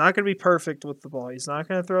 He's not going to be perfect with the ball. He's not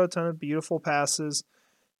going to throw a ton of beautiful passes,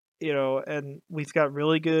 and we've got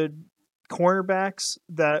really good cornerbacks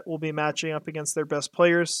that will be matching up against their best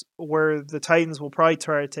players, where the Titans will probably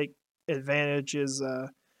try to take advantages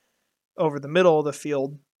over the middle of the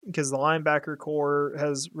field because the linebacker core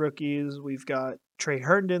has rookies. We've got Trey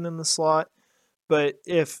Herndon in the slot. But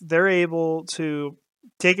if they're able to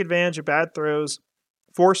take advantage of bad throws,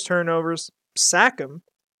 force turnovers, sack them,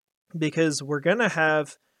 because we're going to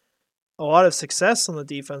have a lot of success on the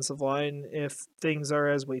defensive line if things are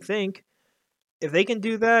as we think. If they can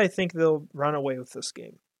do that, I think they'll run away with this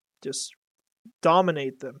game. Just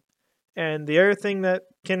dominate them. And the other thing that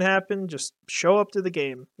can happen, just show up to the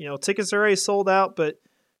game. Tickets are already sold out, but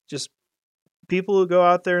just people who go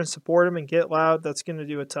out there and support them and get loud, that's going to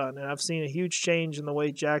do a ton. And I've seen a huge change in the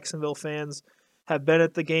way Jacksonville fans have been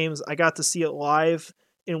at the games. I got to see it live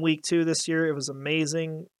in week 2 this year. It was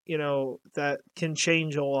amazing. That can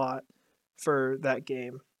change a lot for that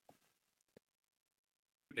game.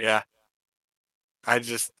 Yeah.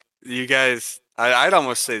 You guys, I'd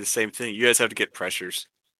almost say the same thing. You guys have to get pressures.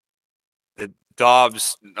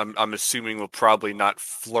 Dobbs, I'm assuming, will probably not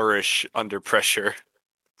flourish under pressure.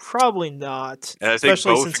 Probably not. And I think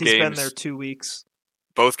especially since he's been there 2 weeks.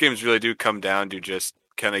 Both games really do come down to just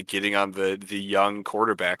kind of getting on the young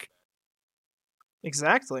quarterback.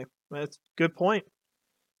 Exactly. That's a good point.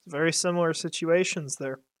 Very similar situations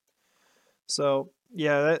there. So,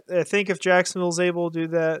 yeah, I think if Jacksonville's able to do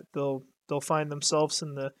that, they'll find themselves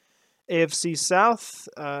in the AFC South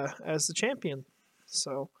as the champion.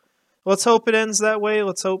 So, let's hope it ends that way.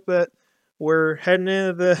 Let's hope that we're heading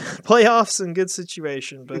into the playoffs in good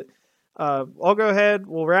situation. But I'll go ahead.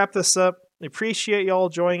 We'll wrap this up. I appreciate y'all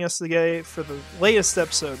joining us today for the latest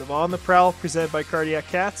episode of On the Prowl presented by Cardiac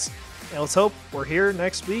Cats. And let's hope we're here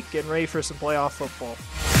next week getting ready for some playoff football.